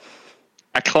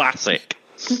 A classic.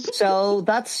 So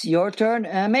that's your turn.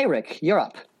 Mayrick, you're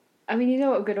up. I mean, you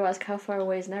know what I'm going to ask, how far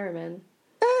away is Neriman?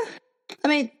 I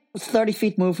mean, 30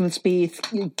 feet movement speed,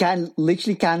 you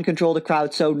literally can control the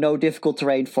crowd, so no difficult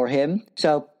terrain for him.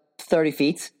 So, 30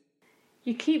 feet.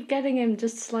 You keep getting him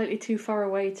just slightly too far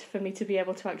away for me to be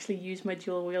able to actually use my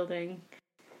dual wielding.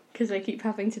 Because I keep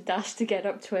having to dash to get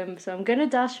up to him, so I'm going to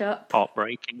dash up.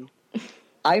 Heartbreaking.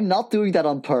 I'm not doing that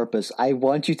on purpose. I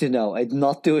want you to know. I'm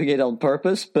not doing it on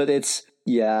purpose, but it's...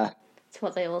 yeah. It's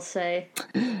what they all say.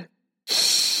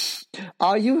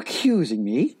 Are you accusing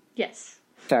me? Yes.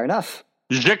 Fair enough.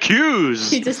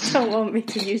 J'accuse! You just don't want me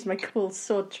to use my cool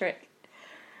sword trick.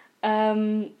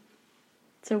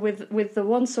 So with the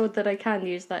one sword that I can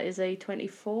use, that is a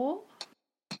 24.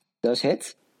 Does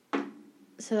hit.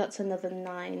 So that's another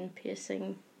 9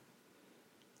 piercing.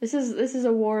 This is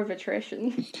a war of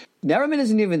attrition. Neriman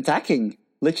isn't even attacking.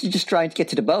 Literally just trying to get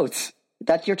to the boat. Is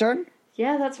that your turn?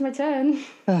 Yeah, that's my turn.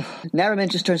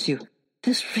 Neriman just turns to you.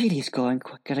 This really is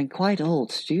getting quite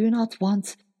old. Do you not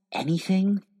want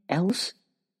anything else?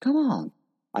 Come on.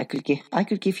 I could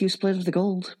give you a split of the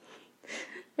gold.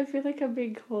 I feel like I'm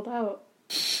being called out.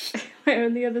 My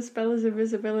only other spell is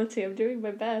invisibility. I'm doing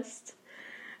my best.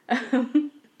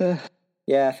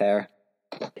 Yeah, fair.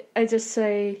 I just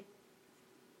say,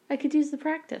 I could use the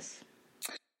practice.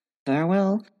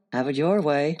 Farewell. Have it your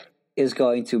way. Is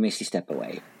going to Misty step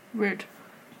away. Rude.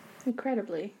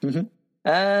 Incredibly.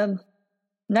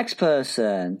 Next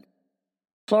person.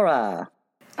 Flora.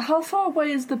 How far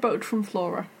away is the boat from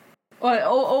Flora?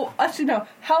 Actually no.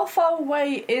 How far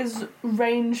away is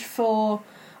range for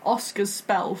Oscar's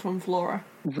spell from Flora?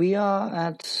 You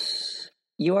are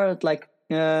at like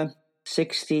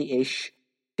 60-ish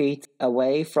feet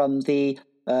away from the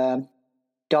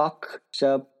dock.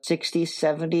 So 60,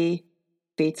 70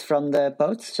 feet from the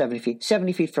boat. 70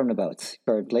 feet from the boat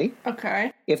currently.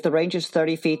 Okay. If the range is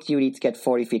 30 feet, you need to get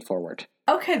 40 feet forward.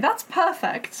 Okay, that's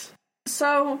perfect.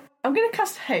 So, I'm going to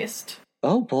cast Haste.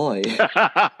 Oh boy. So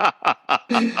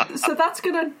that's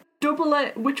going to double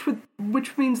it, which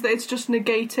means that it's just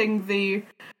negating the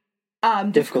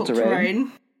difficult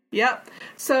terrain. Yep.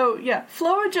 So, yeah,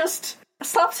 Flora just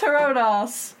slaps her own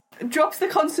ass, drops the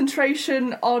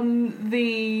concentration on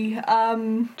the...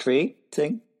 tree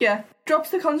thing? Yeah,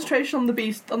 drops the concentration on the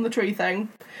beast, on the tree thing.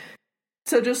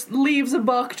 So just leaves a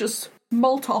buck just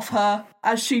molt off her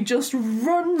as she just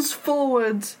runs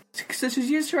forward. So she's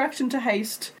used her action to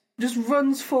haste. Just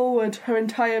runs forward her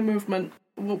entire movement,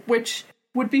 which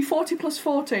would be 40 plus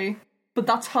 40, but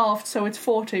that's halved, so it's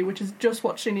 40, which is just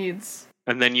what she needs.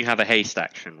 And then you have a haste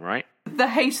action, right? The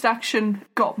haste action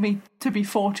got me to be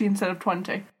 40 instead of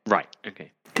 20. Right,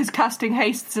 okay. Because casting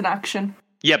haste is an action.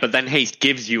 Yeah, but then haste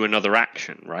gives you another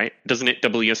action, right? Doesn't it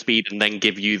double your speed and then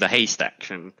give you the haste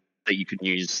action that you can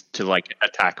use to, like,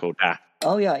 attack or dash?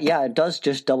 Oh yeah, it does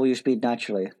just double your speed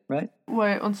naturally, right?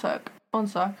 Wait, one sec.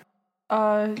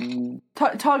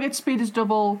 Target speed is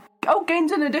double. Oh,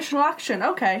 gains an additional action.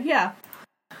 Okay, yeah.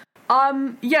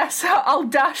 Yes, I'll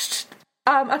dash.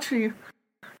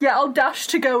 I'll dash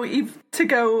to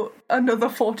go another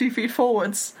 40 feet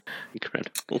forwards.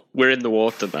 Incredible. We're in the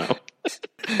water now.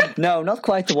 No, not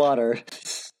quite the water.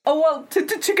 Oh well,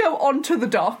 to go onto the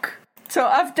dock. So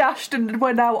I've dashed and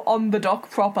we're now on the dock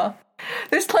proper.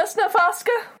 This close enough,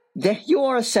 Oscar? You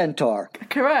are a centaur.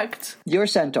 Correct. You're a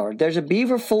centaur. There's a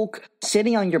beaver folk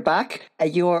sitting on your back,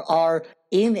 and you are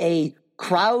in a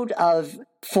crowd of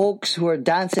folks who are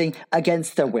dancing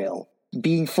against their will,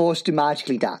 being forced to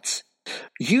magically dance.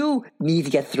 You need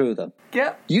to get through them.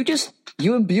 Yep.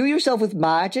 You imbue yourself with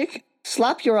magic,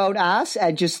 slap your own ass,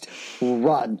 and just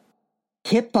run.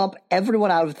 Hip bump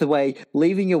everyone out of the way,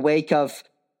 leaving a wake of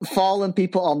fallen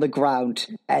people on the ground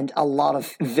and a lot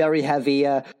of very heavy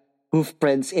hoof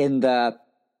prints in the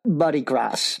muddy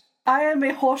grass. I am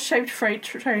a horse-shaped freight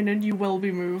train and you will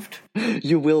be moved.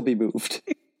 You will be moved.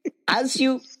 As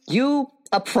you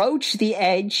approach the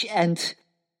edge and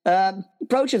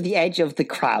approach of the edge of the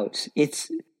crowd.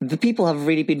 The people have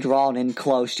really been drawn in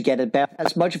close to get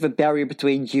as much of a barrier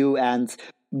between you and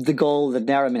the goal that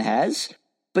Nariman has.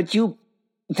 But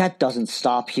that doesn't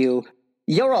stop you.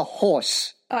 You're a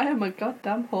horse. I am a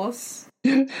goddamn horse.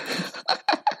 I'm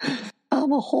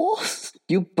a horse.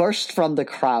 You burst from the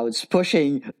crowds,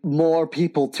 pushing more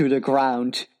people to the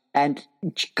ground, and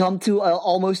come to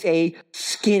almost a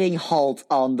skidding halt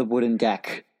on the wooden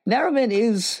deck. Nariman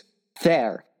is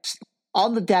there,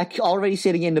 on the deck, already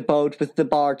sitting in the boat with the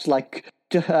bards,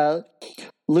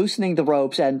 loosening the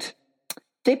ropes, and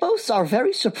they both are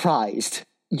very surprised.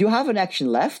 You have an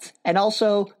action left, and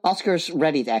also Oscar's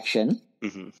readied action.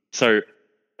 Mm-hmm. So,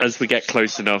 as we get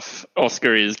close enough,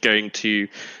 Oscar is going to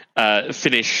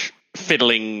finish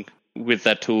fiddling with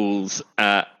their tools,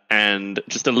 and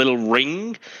just a little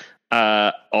ring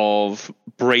of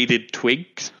braided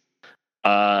twigs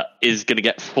is going to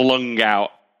get flung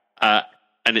out,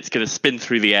 and it's going to spin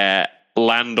through the air,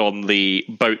 land on the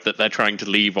boat that they're trying to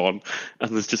leave on,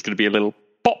 and there's just going to be a little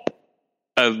pop.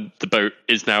 The boat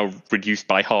is now reduced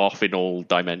by half in all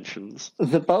dimensions.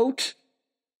 The boat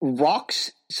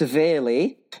rocks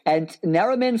severely, and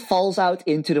Nariman falls out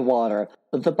into the water.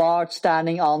 The bard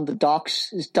standing on the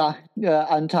docks,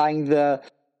 untying the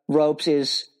ropes,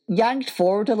 is yanked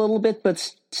forward a little bit,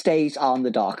 but stays on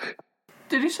the dock.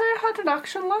 Did you say I had an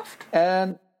action left?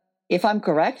 If I'm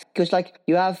correct, because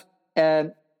you have.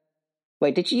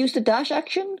 Wait, did you use the dash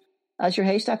action as your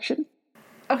haste action?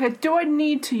 Okay, do I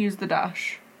need to use the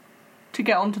dash to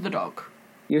get onto the dock?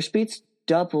 Your speed's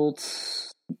doubled.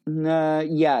 No,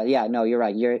 you're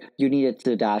right. You needed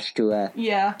to dash to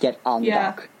get on the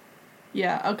dock.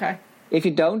 Yeah, okay. If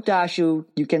you don't dash, you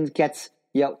can get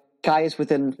Caius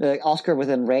within Oscar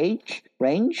within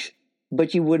range,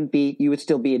 but you would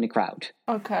still be in the crowd.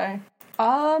 Okay.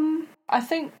 I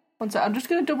think one sec, I'm just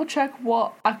gonna double check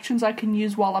what actions I can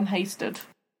use while I'm hasted.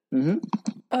 Mm-hmm.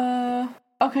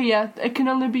 Okay, yeah, it can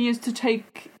only be used to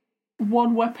take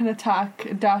one weapon attack,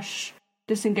 dash,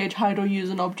 disengage, hide, or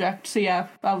use an object. So yeah,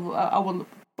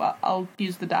 I'll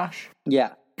use the dash.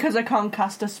 Yeah. Because I can't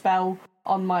cast a spell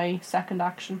on my second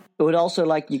action. It would also,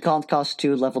 you can't cast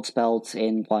 2 leveled spells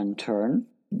in one turn.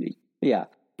 Yeah.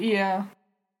 Yeah.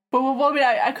 But well,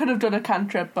 I could have done a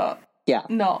cantrip, but yeah,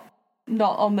 not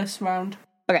on this round.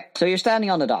 Okay, so you're standing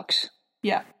on the docks.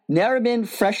 Yeah. Nariman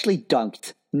freshly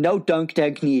dunked. No dunk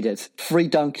tank needed. Free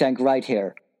dunk tank right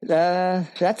here.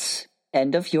 That's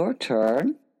end of your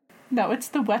turn. Now it's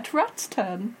the wet rat's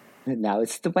turn. Now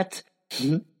it's the wet...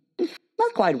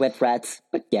 Not quite wet rats,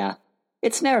 but yeah.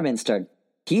 It's Nariman's turn.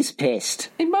 He's pissed.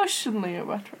 Emotionally a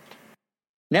wet rat.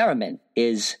 Nariman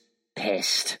is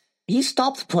pissed. He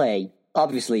stopped playing.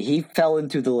 Obviously, he fell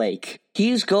into the lake.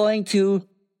 He's going to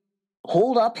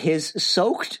hold up his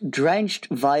soaked, drenched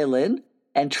violin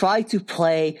and try to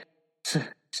play...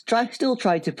 Still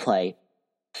try to play.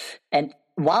 And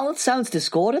while it sounds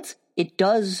discordant, it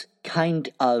does kind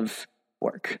of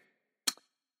work.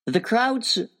 The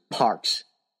crowd's parts.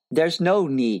 There's no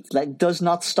need. Does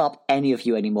not stop any of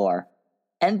you anymore.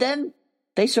 And then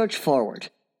they surge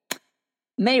forward.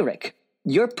 Mayrick,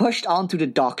 you're pushed onto the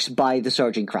docks by the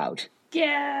surging crowd.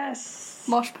 Yes!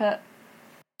 Mosh pit.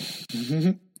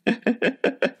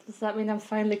 Does that mean I'm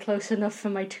finally close enough for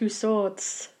my 2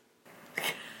 swords?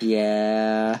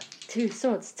 Yeah. 2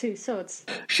 swords.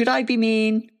 Should I be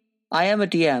mean? I am a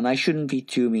DM. I shouldn't be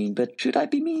too mean, but should I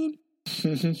be mean?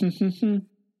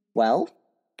 Well,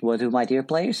 what do my dear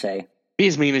players say? Be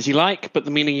as mean as you like, but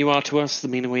the meaner you are to us, the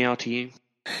meaner we are to you.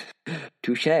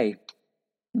 Touché.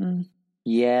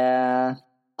 Yeah.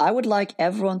 I would like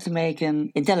everyone to make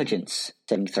an intelligence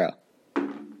saving throw.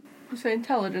 You say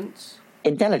intelligence?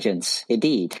 Intelligence,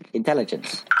 indeed.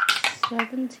 Intelligence.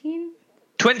 17?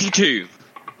 22.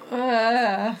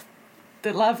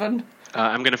 11.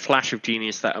 I'm going to flash of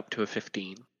genius that up to a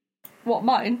 15. What,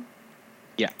 mine?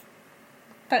 Yeah.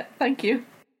 Thank you.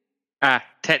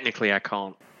 Technically I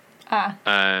can't.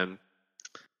 I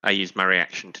used my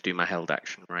reaction to do my held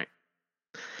action, right?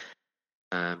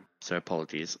 So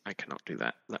apologies, I cannot do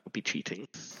that. That would be cheating.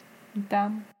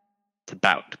 Damn. It's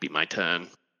about to be my turn,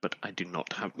 but I do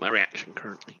not have my reaction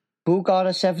currently. Who got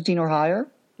a 17 or higher?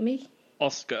 Me.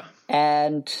 Oscar.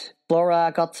 And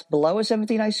Flora got below a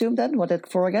 17, I assume, then? What did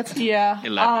Flora get? Yeah.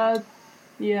 11.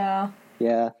 Yeah.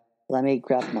 Yeah. Let me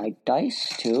grab my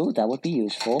dice, too. That would be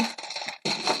useful.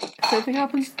 If anything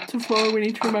happens to Flora, we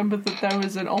need to remember that there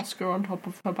is an Oscar on top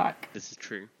of her back. This is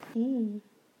true. Mm.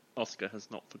 Oscar has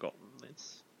not forgotten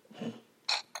this.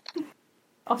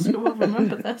 Oscar will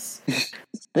remember this.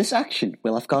 This action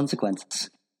will have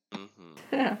consequences. Mm-hmm.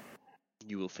 Yeah.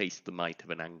 You will face the might of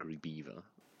an angry beaver.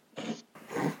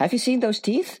 Have you seen those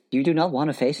teeth? You do not want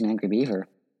to face an angry beaver.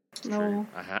 No.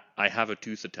 I have a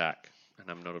tooth attack, and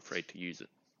I'm not afraid to use it.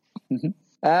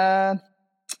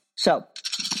 So,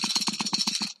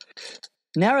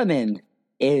 Naramin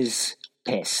is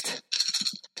pissed.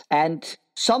 And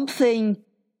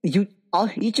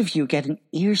each of you get an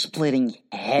ear-splitting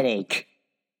headache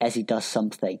as he does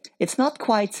something. It's not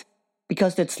quite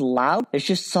because it's loud, it's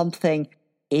just something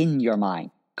in your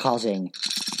mind causing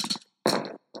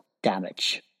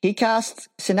damage. He casts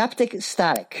Synaptic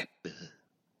Static.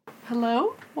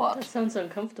 Hello? That What? sounds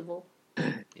uncomfortable.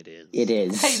 It is. It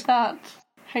is. Hate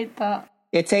that.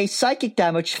 It's a psychic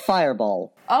damage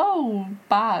fireball Oh,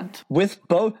 bad. with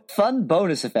fun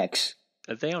bonus effects.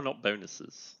 They are not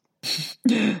bonuses.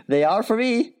 They are for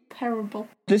me. Terrible.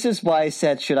 This is why I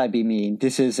said, should I be mean?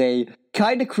 This is a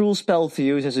kind of cruel spell to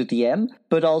use as a DM,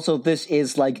 but also this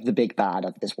is like the big bad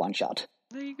of this one shot.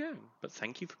 There you go. But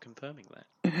thank you for confirming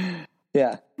that.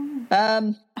 Yeah.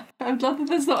 I'm glad that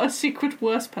there's not a secret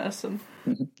worse person.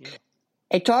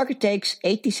 A target takes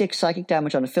 86 psychic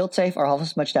damage on a failed save or half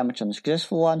as much damage on a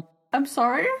successful one. I'm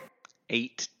sorry?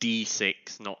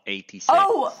 8d6, not 86.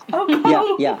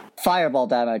 Oh, Yeah. Fireball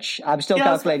damage. I'm still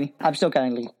Yes. calculating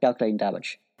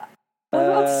damage. I was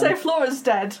about to say Flora's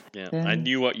dead. Yeah, I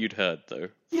knew what you'd heard, though.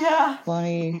 Yeah.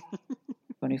 20,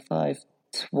 25,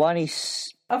 20.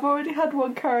 I've already had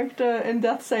one character in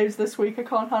death saves this week. I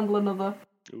can't handle another.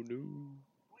 Oh, no.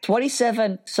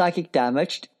 27 psychic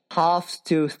damage, halves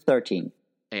to 13.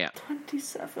 Yeah.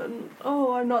 27.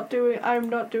 Oh, I'm not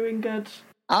doing good.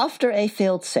 After a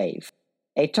failed save,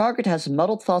 a target has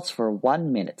muddled thoughts for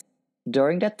 1 minute.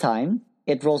 During that time,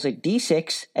 it rolls a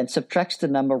d6 and subtracts the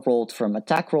number rolled from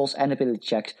attack rolls and ability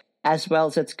checks, as well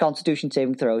as its constitution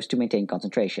saving throws to maintain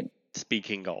concentration.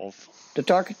 Speaking of, The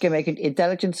target can make an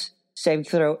intelligence saving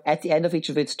throw at the end of each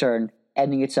of its turn,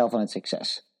 ending itself on its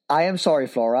success. I am sorry,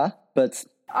 Flora, but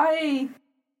I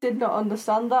did not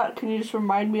understand that. Can you just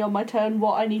remind me on my turn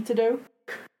what I need to do?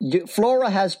 Flora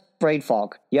has brain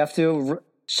fog. You have to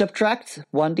subtract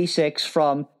 1d6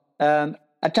 from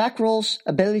attack rolls,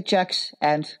 ability checks,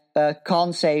 and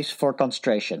con saves for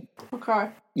concentration. Okay.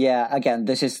 Yeah, again,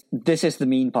 this is the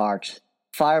mean part.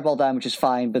 Fireball damage is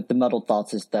fine, but the muddled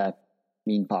thoughts is the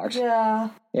mean part. Yeah.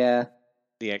 Yeah.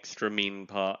 the extra mean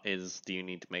part is, do you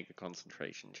need to make a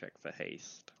concentration check for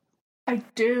haste? I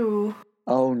do.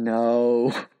 Oh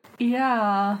no.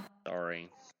 Yeah. Sorry.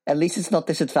 At least it's not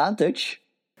disadvantage.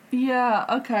 Yeah,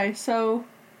 okay, so...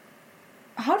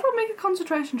 How do I make a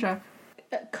concentration check?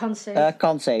 Con save.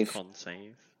 Con save. Con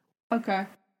save. Okay.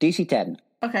 DC 10.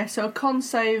 Okay, so a con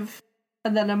save,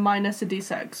 and then a minus a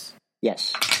d6.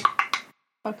 Yes.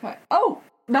 Okay. Oh!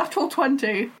 Natural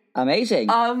 20. Amazing.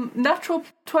 Natural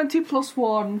 20 plus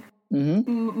 1,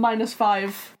 minus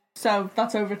 5. So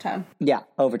that's over 10. Yeah,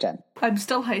 over 10. I'm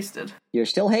still hasted. You're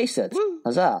still hasted. Woo.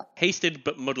 Huzzah. Hasted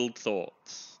but muddled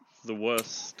thoughts. The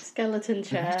worst. Skeleton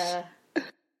chair.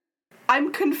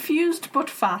 I'm confused but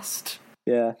fast.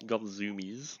 Yeah. Got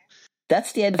zoomies.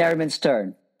 That's the end of Airman's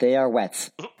turn. They are wet.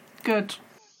 Good.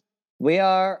 We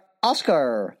are...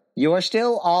 Oscar, you are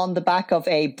still on the back of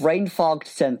a brain-fogged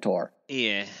centaur.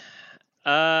 Yeah.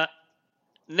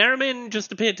 Naramin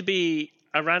just appeared to be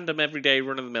a random everyday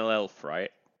run-of-the-mill elf, right?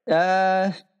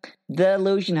 The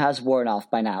illusion has worn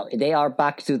off by now. They are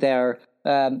back to their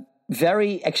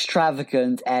very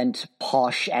extravagant and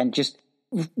posh and just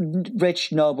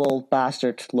rich, noble,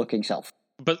 bastard-looking self.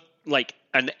 But, like,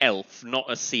 an elf, not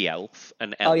a sea elf.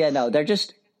 An elf. Oh yeah, no, they're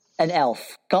just an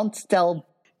elf. Can't tell...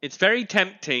 It's very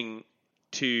tempting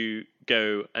to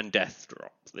go and death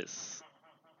drop this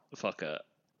fucker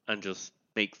and just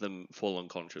make them fall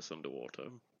unconscious underwater.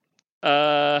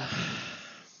 I'm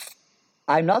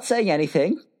not saying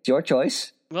anything. It's your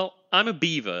choice. Well, I'm a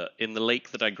beaver in the lake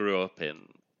that I grew up in,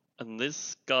 and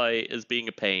this guy is being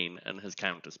a pain and has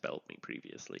counterspelled me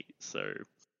previously, so...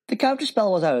 The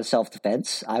counterspell was out of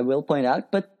self-defense, I will point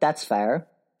out, but that's fair.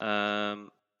 I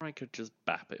could just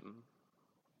bap him.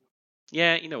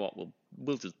 Yeah, you know what,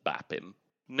 we'll just bap him.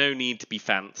 No need to be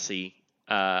fancy.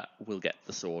 We'll get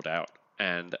the sword out.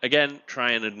 And again,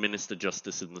 try and administer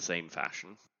justice in the same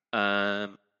fashion.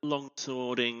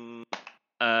 Longswording,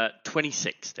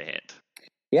 26 to hit.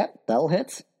 Yep, that'll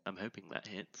hit. I'm hoping that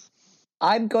hits.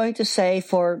 I'm going to say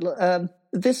for...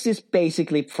 this is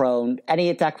basically prone. Any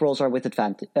attack rolls are with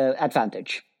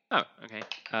advantage. Oh, okay.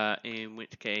 In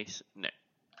which case, no.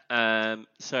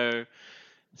 So,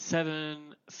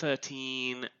 7,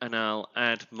 13, and I'll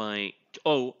add my...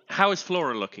 Oh, how is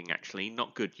Flora looking, actually?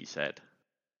 Not good, you said.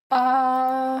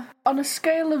 On a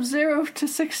scale of 0 to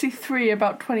 63,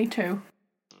 about 22.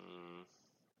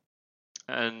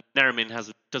 And Naramin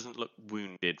has doesn't look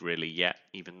wounded really yet,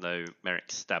 even though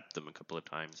Merrick stabbed them a couple of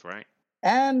times, right?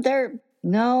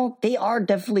 They are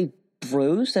definitely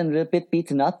bruised and a bit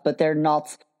beaten up, but they're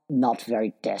not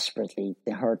very desperately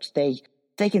hurt. They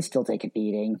can still take a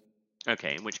beating.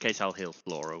 Okay, in which case I'll heal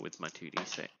Flora with my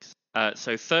 2d6.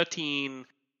 So 13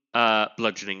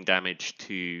 bludgeoning damage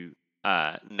to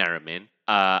Neramin,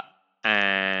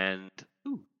 and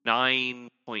 9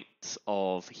 points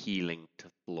of healing to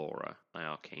Flora, my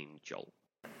arcane jolt.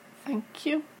 Thank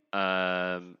you.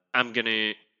 I'm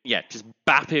gonna, just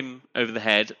bap him over the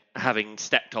head, having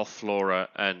stepped off Flora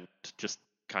and just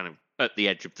kind of at the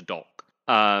edge of the dock.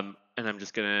 And I'm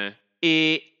just gonna,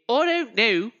 I don't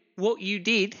know what you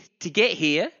did to get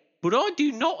here, but I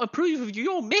do not approve of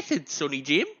your methods, Sonny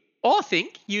Jim. I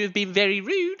think you have been very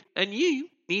rude, and you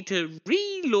need to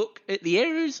re-look at the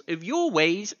errors of your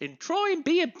ways and try and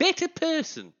be a better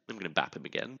person. I'm going to bap him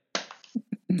again.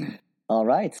 All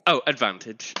right. Oh,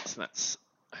 advantage. So that's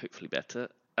hopefully better.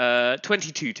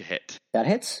 22 to hit. That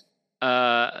hits.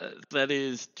 That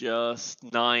is just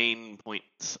 9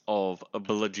 points of a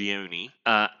bludgeoning.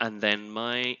 And then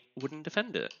my wooden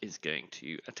defender is going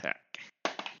to attack.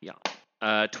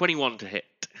 Yeah. 21 to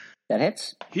hit. That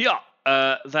hits. Yeah.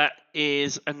 That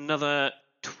is another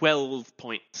 12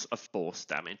 points of force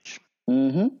damage.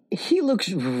 Mm-hmm. He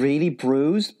looks really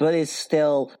bruised, but is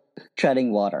still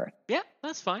treading water. Yeah,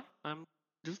 that's fine. I'm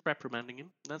just reprimanding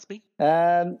him. That's me.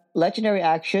 Legendary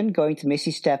action, going to Misty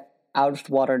Step out of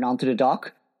the water and onto the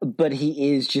dock, but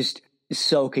he is just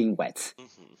soaking wet.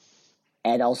 Mm-hmm.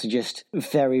 And also just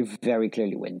very, very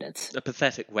clearly winded. A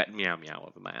pathetic wet meow meow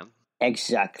of a man.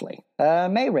 Exactly.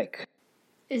 Mayrick.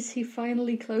 Is he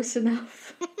finally close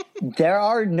enough? There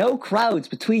are no crowds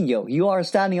between you. You are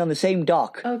standing on the same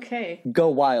dock. Okay. Go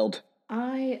wild.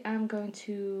 I am going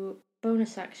to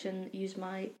bonus action use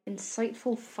my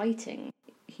insightful fighting.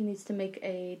 He needs to make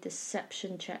a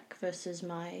deception check versus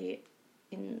my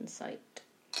insight.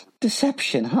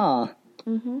 Deception, huh?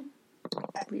 Mm-hmm.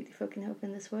 Really fucking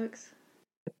hoping this works.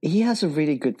 He has a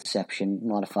really good deception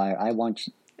modifier. I want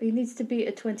you... He needs to beat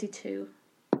a 22.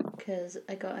 Because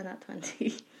I got an at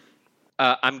 20.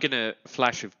 I'm going to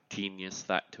Flash of Genius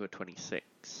that to a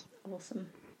 26. Awesome.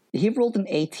 He rolled an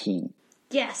 18.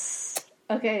 Yes!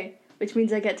 Okay, which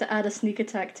means I get to add a sneak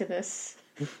attack to this.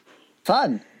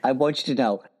 Fun! I want you to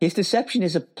know, his deception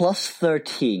is a plus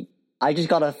 13. I just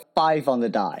got a 5 on the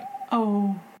die.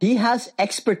 Oh. He has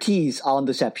expertise on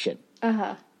deception.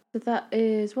 Uh-huh. So that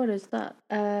is... What is that?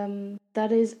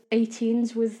 That is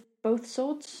 18s with both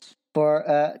swords?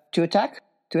 For, to attack?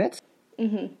 To hit?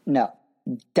 Mm-hmm. No.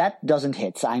 That doesn't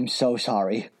hit. I'm so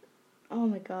sorry. Oh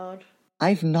my god.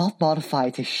 I've not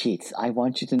modified his sheet. I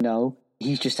want you to know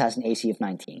he just has an AC of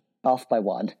 19. Off by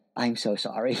 1. I'm so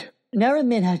sorry.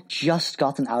 Neramin had just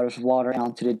gotten out of water and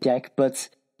onto the deck, but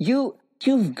you're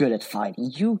good at fighting.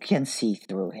 You can see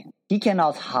through him. He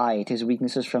cannot hide his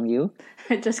weaknesses from you.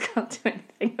 I just can't do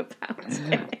anything about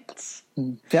it.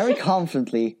 Very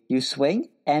confidently, you swing,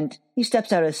 and he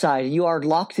steps out of side, and you are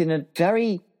locked in a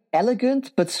very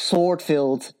elegant but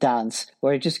sword-filled dance,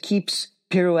 where it just keeps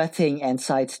pirouetting and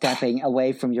sidestepping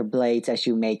away from your blades as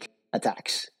you make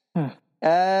attacks.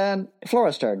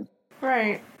 Flora's turn.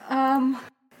 Right.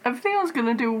 Everything I was going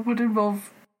to do would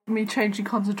involve me changing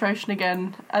concentration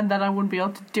again, and then I wouldn't be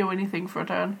able to do anything for a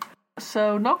turn.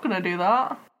 So, not going to do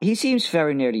that. He seems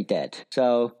very nearly dead,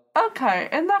 so... Okay,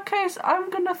 in that case, I'm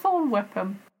going to Thorn Whip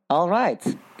him.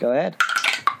 Alright, go ahead.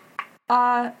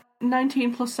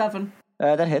 19 plus 7.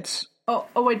 That hits. Oh,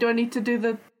 wait, do I need to do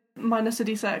the minus a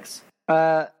d6?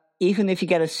 Even if you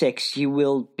get a 6, you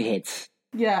will hit.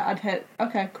 Yeah, I'd hit.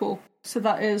 Okay, cool. So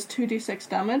that is 2d6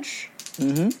 damage.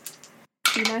 Mm-hmm.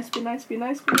 Be nice, be nice, be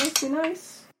nice, be nice, be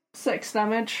nice. 6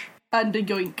 damage. And a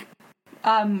yoink.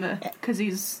 Because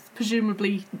he's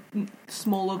presumably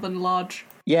smaller than large.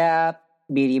 Yeah,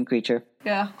 medium creature.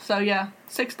 Yeah, so yeah,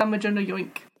 6 damage and a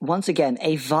yoink. Once again,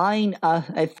 a vine,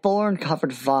 a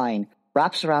thorn-covered vine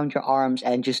wraps around your arms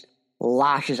and just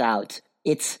lashes out.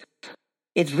 It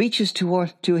reaches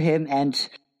to him and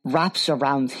wraps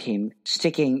around him,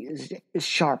 sticking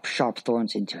sharp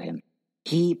thorns into him.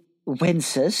 He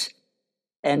winces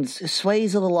and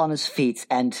sways a little on his feet,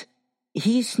 and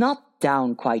he's not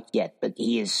down quite yet, but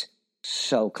he is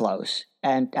so close.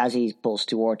 And as he pulls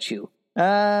towards you,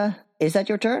 is that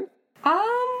your turn?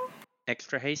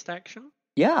 Extra haste action?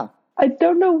 Yeah. I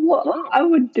don't know what I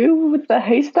would do with the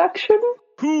haste action.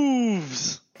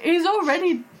 Hooves! He's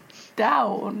already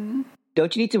down.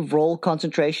 Don't you need to roll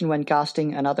concentration when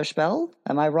casting another spell?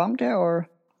 Am I wrong there, or...?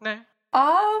 No.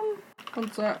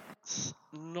 One sec. That's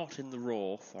not in the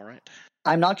raw for it.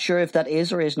 I'm not sure if that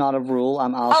is or is not a rule.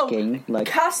 I'm asking.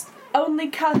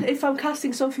 If I'm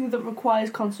casting something that requires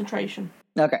concentration.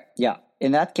 Okay, yeah.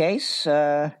 In that case,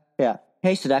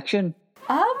 hasted action.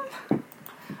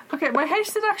 Okay, my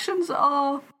hasted actions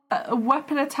are a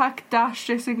weapon attack, dash,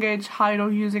 disengage, hide,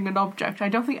 or using an object. I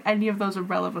don't think any of those are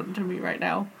relevant to me right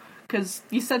now. Because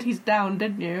you said he's down,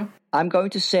 didn't you? I'm going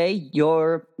to say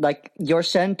your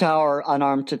centaur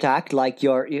unarmed attack, like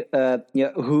your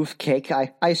hoof kick.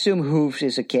 I assume hooves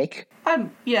is a kick.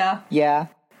 Yeah. Yeah.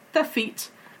 Their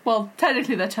feet. Well,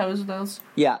 technically they're toes, those.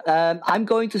 Yeah, I'm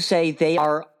going to say they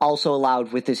are also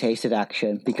allowed with this hasted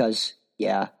action, because,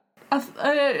 yeah. I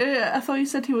thought you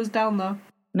said he was down, though.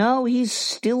 No, he's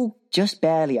still just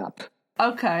barely up.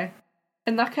 Okay.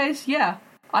 In that case, yeah.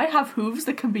 I have hooves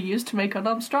that can be used to make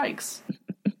unarmed strikes.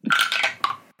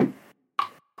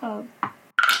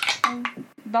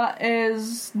 That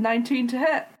is 19 to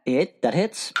hit. That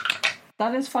hits.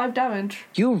 That is 5 damage.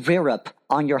 You rear up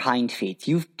on your hind feet.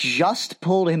 You've just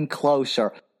pulled him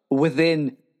closer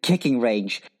within kicking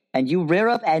range. And you rear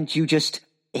up and you just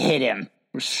hit him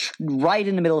right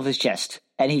in the middle of his chest.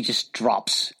 And he just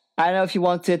drops. I don't know if you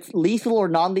wanted lethal or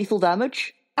non-lethal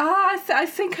damage. I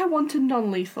think I wanted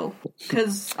non-lethal.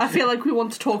 Because I feel like we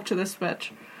want to talk to this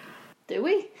bitch. Do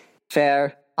we?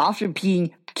 Fair. After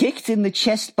being kicked in the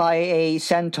chest by a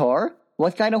centaur,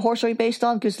 what kind of horse are you based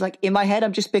on? Because, in my head,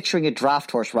 I'm just picturing a draft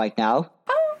horse right now.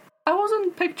 I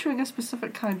wasn't picturing a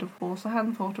specific kind of horse. I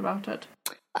hadn't thought about it.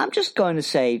 I'm just going to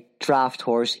say draft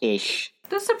horse-ish.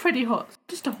 Just a pretty horse.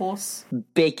 Just a horse.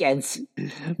 Big and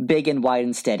wide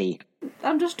and steady.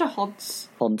 I'm just a hunts.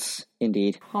 Hunts,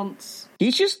 indeed. Hunts.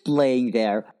 He's just laying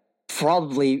there.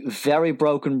 Probably very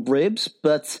broken ribs,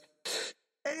 but...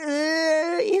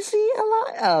 is he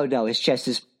alive? Oh no, his chest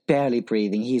is barely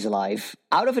breathing. He's alive.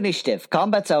 Out of initiative.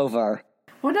 Combat's over.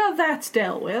 Well, now that's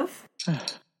dealt with.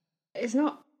 It's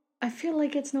not... I feel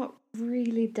like it's not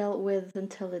really dealt with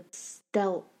until it's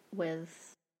dealt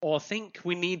with. I think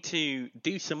we need to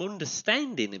do some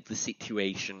understanding of the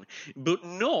situation, but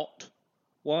not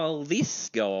while this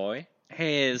guy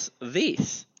has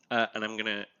this. And I'm going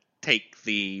to take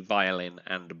the violin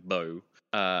and bow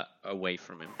away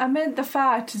from him. I meant the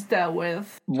fight is dealt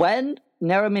with. When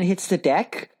Naramin hits the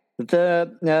deck,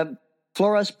 the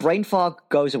Flora's brain fog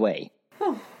goes away.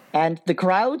 And the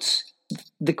crowds,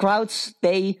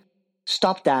 they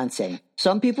stop dancing.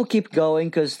 Some people keep going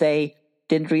because they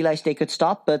didn't realize they could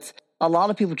stop, but a lot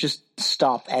of people just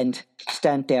stop and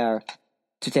stand there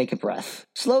to take a breath.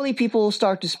 Slowly people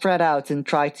start to spread out and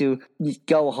try to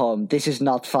go home. This is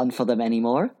not fun for them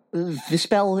anymore. The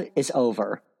spell is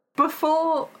over.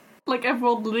 Before,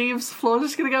 everyone leaves, Flora's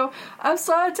just gonna go, I'm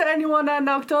sorry to anyone I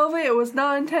knocked over, it was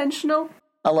not intentional.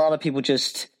 A lot of people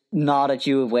just nod at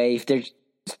you and wave. They're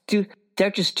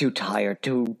just too tired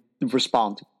to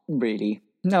respond, really.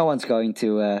 No one's going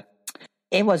to,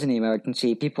 it was an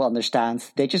emergency. People understand.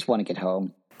 They just want to get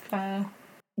home.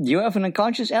 You have an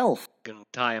unconscious elf. Gonna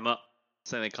tie him up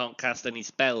so they can't cast any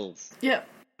spells. Yep.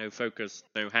 No focus,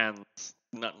 no hands,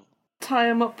 nothing. Tie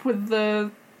him up with the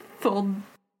thorn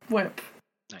whip.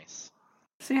 Nice.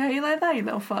 See how you like that, you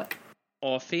little fuck?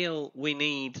 I feel we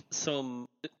need some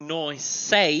nice,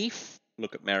 safe,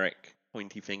 look at Merrick,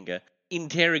 pointy finger,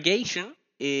 interrogation.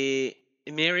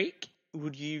 Merrick,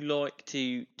 would you like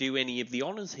to do any of the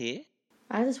honours here?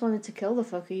 I just wanted to kill the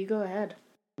fucker, you go ahead.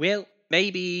 Well,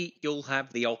 maybe you'll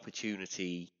have the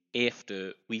opportunity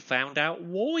after we found out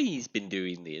why he's been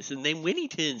doing this, and then when he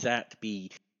turns out to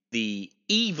be the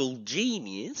evil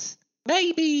genius,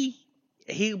 maybe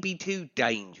he'll be too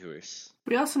dangerous.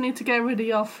 We also need to get rid of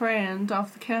your friend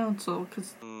off the council,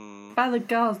 because by the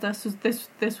gods, this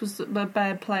was a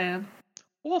bad plan.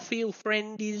 I feel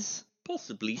friend is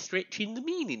possibly stretching the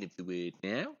meaning of the word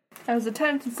now. I was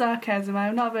attempting sarcasm.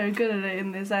 I'm not very good at it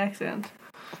in this accent.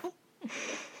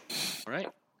 Alright,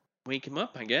 wake him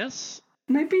up, I guess.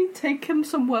 Maybe take him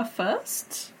somewhere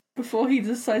first, before he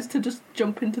decides to just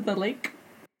jump into the lake.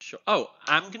 Sure. Oh,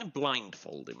 I'm going to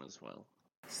blindfold him as well.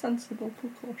 Sensible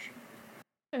precaution.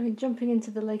 I mean, jumping into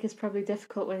the lake is probably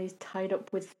difficult when he's tied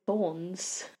up with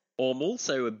thorns. I'm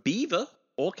also a beaver,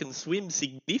 or can swim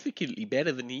significantly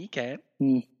better than he can.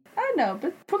 I know,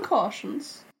 but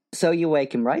precautions. So you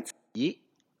wake him, right? Yeah.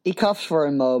 He coughs for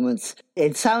a moment.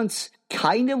 It sounds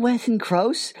kind of wet and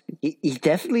gross. He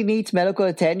definitely needs medical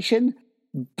attention,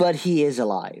 but he is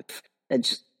alive. And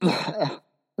just...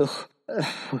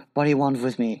 what do you want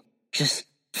with me? Just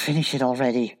finish it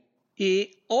already.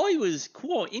 I was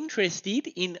quite interested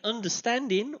in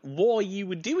understanding why you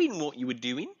were doing what you were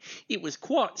doing. It was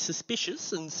quite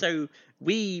suspicious, and so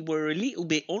we were a little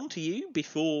bit onto you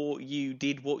before you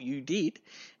did what you did.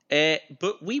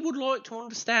 But we would like to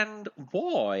understand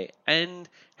why and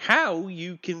how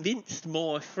you convinced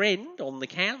my friend on the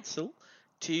council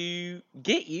to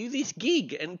get you this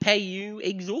gig and pay you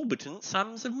exorbitant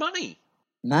sums of money.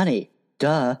 Money?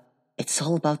 Duh. It's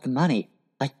all about the money.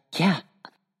 Like, yeah,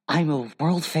 I'm a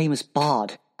world-famous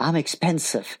bard. I'm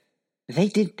expensive. They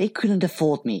couldn't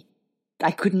afford me.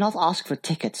 I could not ask for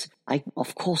tickets.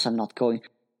 Of course I'm not going.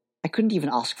 I couldn't even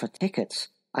ask for tickets.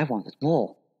 I wanted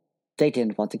more. They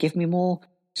didn't want to give me more,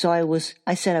 so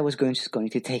I said I was just going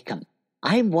to take them.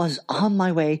 I was on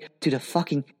my way to the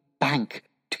fucking bank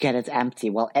to get it empty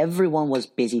while everyone was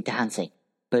busy dancing.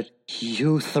 But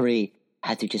you three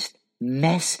had to just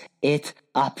mess it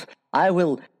up. I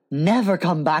will never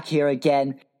come back here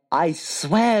again. I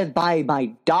swear by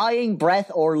my dying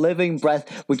breath or living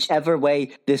breath, whichever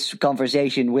way this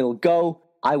conversation will go,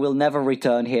 I will never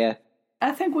return here.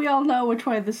 I think we all know which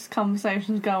way this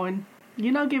conversation's going.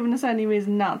 You're not giving us any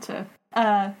reason not to.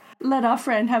 Let our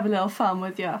friend have a little fun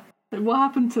with you. What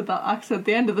happened to that accent at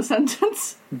the end of the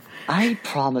sentence? I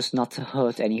promised not to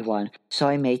hurt anyone, so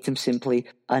I made them simply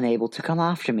unable to come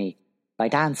after me by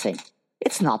dancing.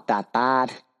 It's not that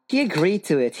bad. He agreed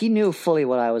to it. He knew fully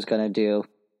what I was going to do.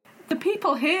 The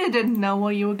people here didn't know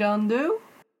what you were going to do.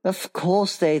 Of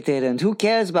course they didn't. Who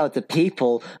cares about the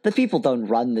people? The people don't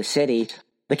run the city.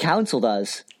 The council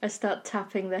does. I start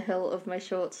tapping the hilt of my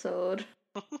short sword.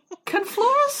 Can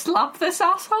Flora slap this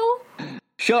asshole?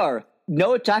 Sure.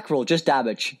 No attack roll, just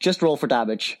damage. Just roll for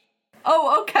damage.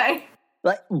 Oh, okay.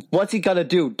 Like, what's he gonna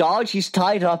do? Dodge? He's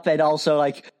tied up and also,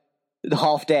 like,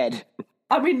 half dead.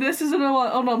 I mean, this is an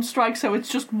unarmed strike, so it's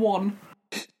just one.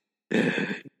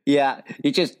 Yeah,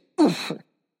 he just...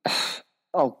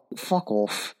 Oh, fuck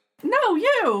off. No,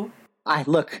 you!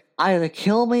 Look, either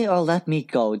kill me or let me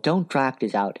go. Don't drag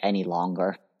this out any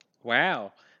longer.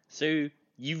 Wow, so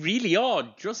you really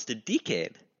are just a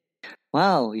dickhead.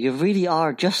 Wow, you really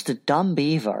are just a dumb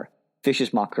beaver.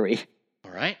 Vicious mockery.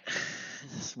 Alright.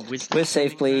 With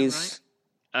save, please.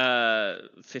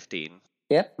 15.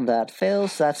 Yep, that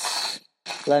fails.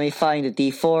 Let me find a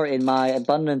d4 in my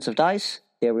abundance of dice.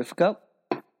 There we go.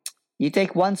 You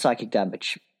take 1 psychic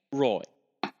damage. Right.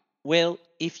 Well,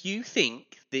 if you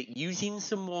think that using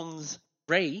someone's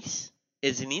race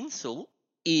as an insult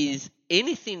is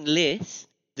anything less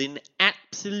than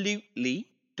absolutely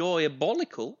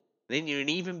diabolical, then you're an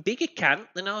even bigger cunt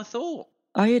than I thought.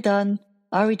 Are you done?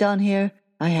 Are we done here?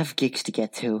 I have gigs to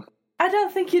get to. I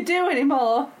don't think you do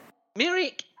anymore.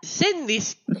 Merrick, send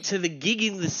this to the gig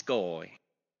in the sky.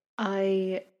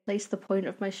 I place the point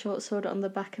of my short sword on the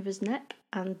back of his neck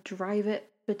and drive it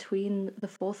between the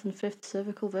 4th and 5th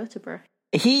cervical vertebrae.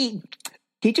 He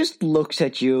just looks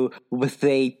at you with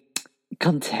a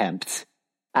contempt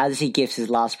as he gives his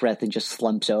last breath and just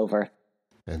slumps over.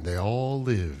 And they all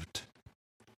lived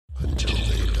until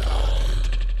they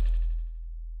died.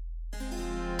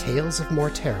 Tales of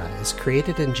Morterra is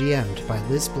created and GM'd by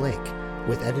Liz Blake,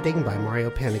 with editing by Mario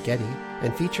Panaghetti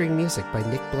and featuring music by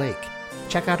Nick Blake.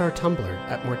 Check out our Tumblr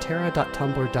at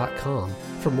morterra.tumblr.com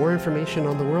for more information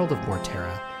on the world of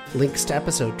Morterra, links to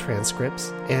episode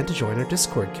transcripts, and to join our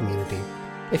Discord community.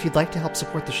 If you'd like to help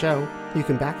support the show, you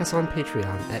can back us on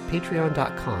Patreon at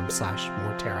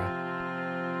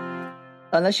patreon.com/Morterra.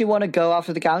 Unless you want to go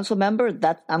after the council member,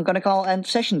 that I'm going to call end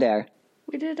session there.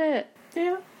 We did it.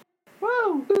 Yeah.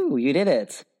 Whoa. Ooh, you did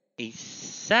it. A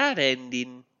sad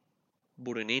ending,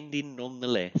 but an ending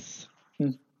nonetheless.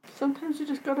 Sometimes you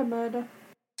just gotta murder.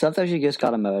 Sometimes you just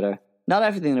gotta murder. Not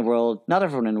everyone in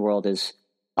the world is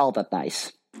all that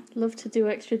nice. Love to do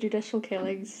extrajudicial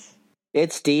killings.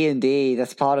 It's D&D,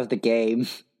 that's part of the game.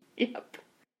 Yep.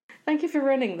 Thank you for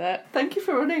running that. Thank you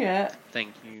for running it.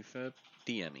 Thank you for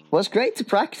DMing. It was great to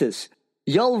practice.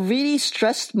 Y'all really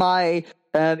stressed my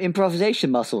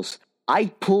improvisation muscles. I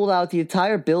pulled out the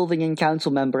entire building and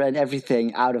council member and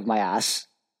everything out of my ass.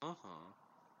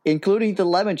 Including the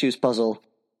lemon juice puzzle.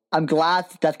 I'm glad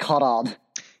that caught on.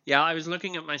 Yeah, I was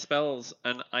looking at my spells,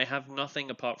 and I have nothing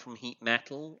apart from heat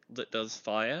metal that does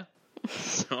fire.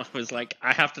 So I was like,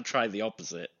 I have to try the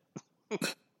opposite.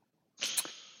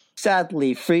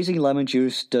 Sadly, freezing lemon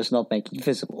juice does not make it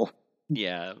visible.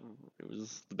 Yeah, it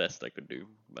was the best I could do,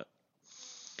 but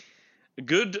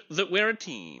good that we're a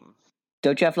team.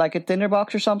 Don't you have like a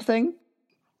tinderbox or something?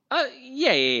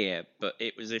 Yeah, but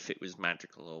it was if it was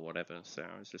magical or whatever, so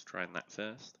I was just trying that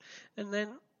first. And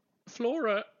then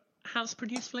Flora has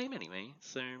produced flame anyway,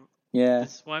 so Yeah.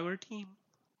 that's why we're a team.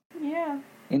 Yeah.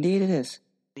 Indeed it is.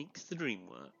 Makes the dream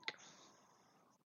work.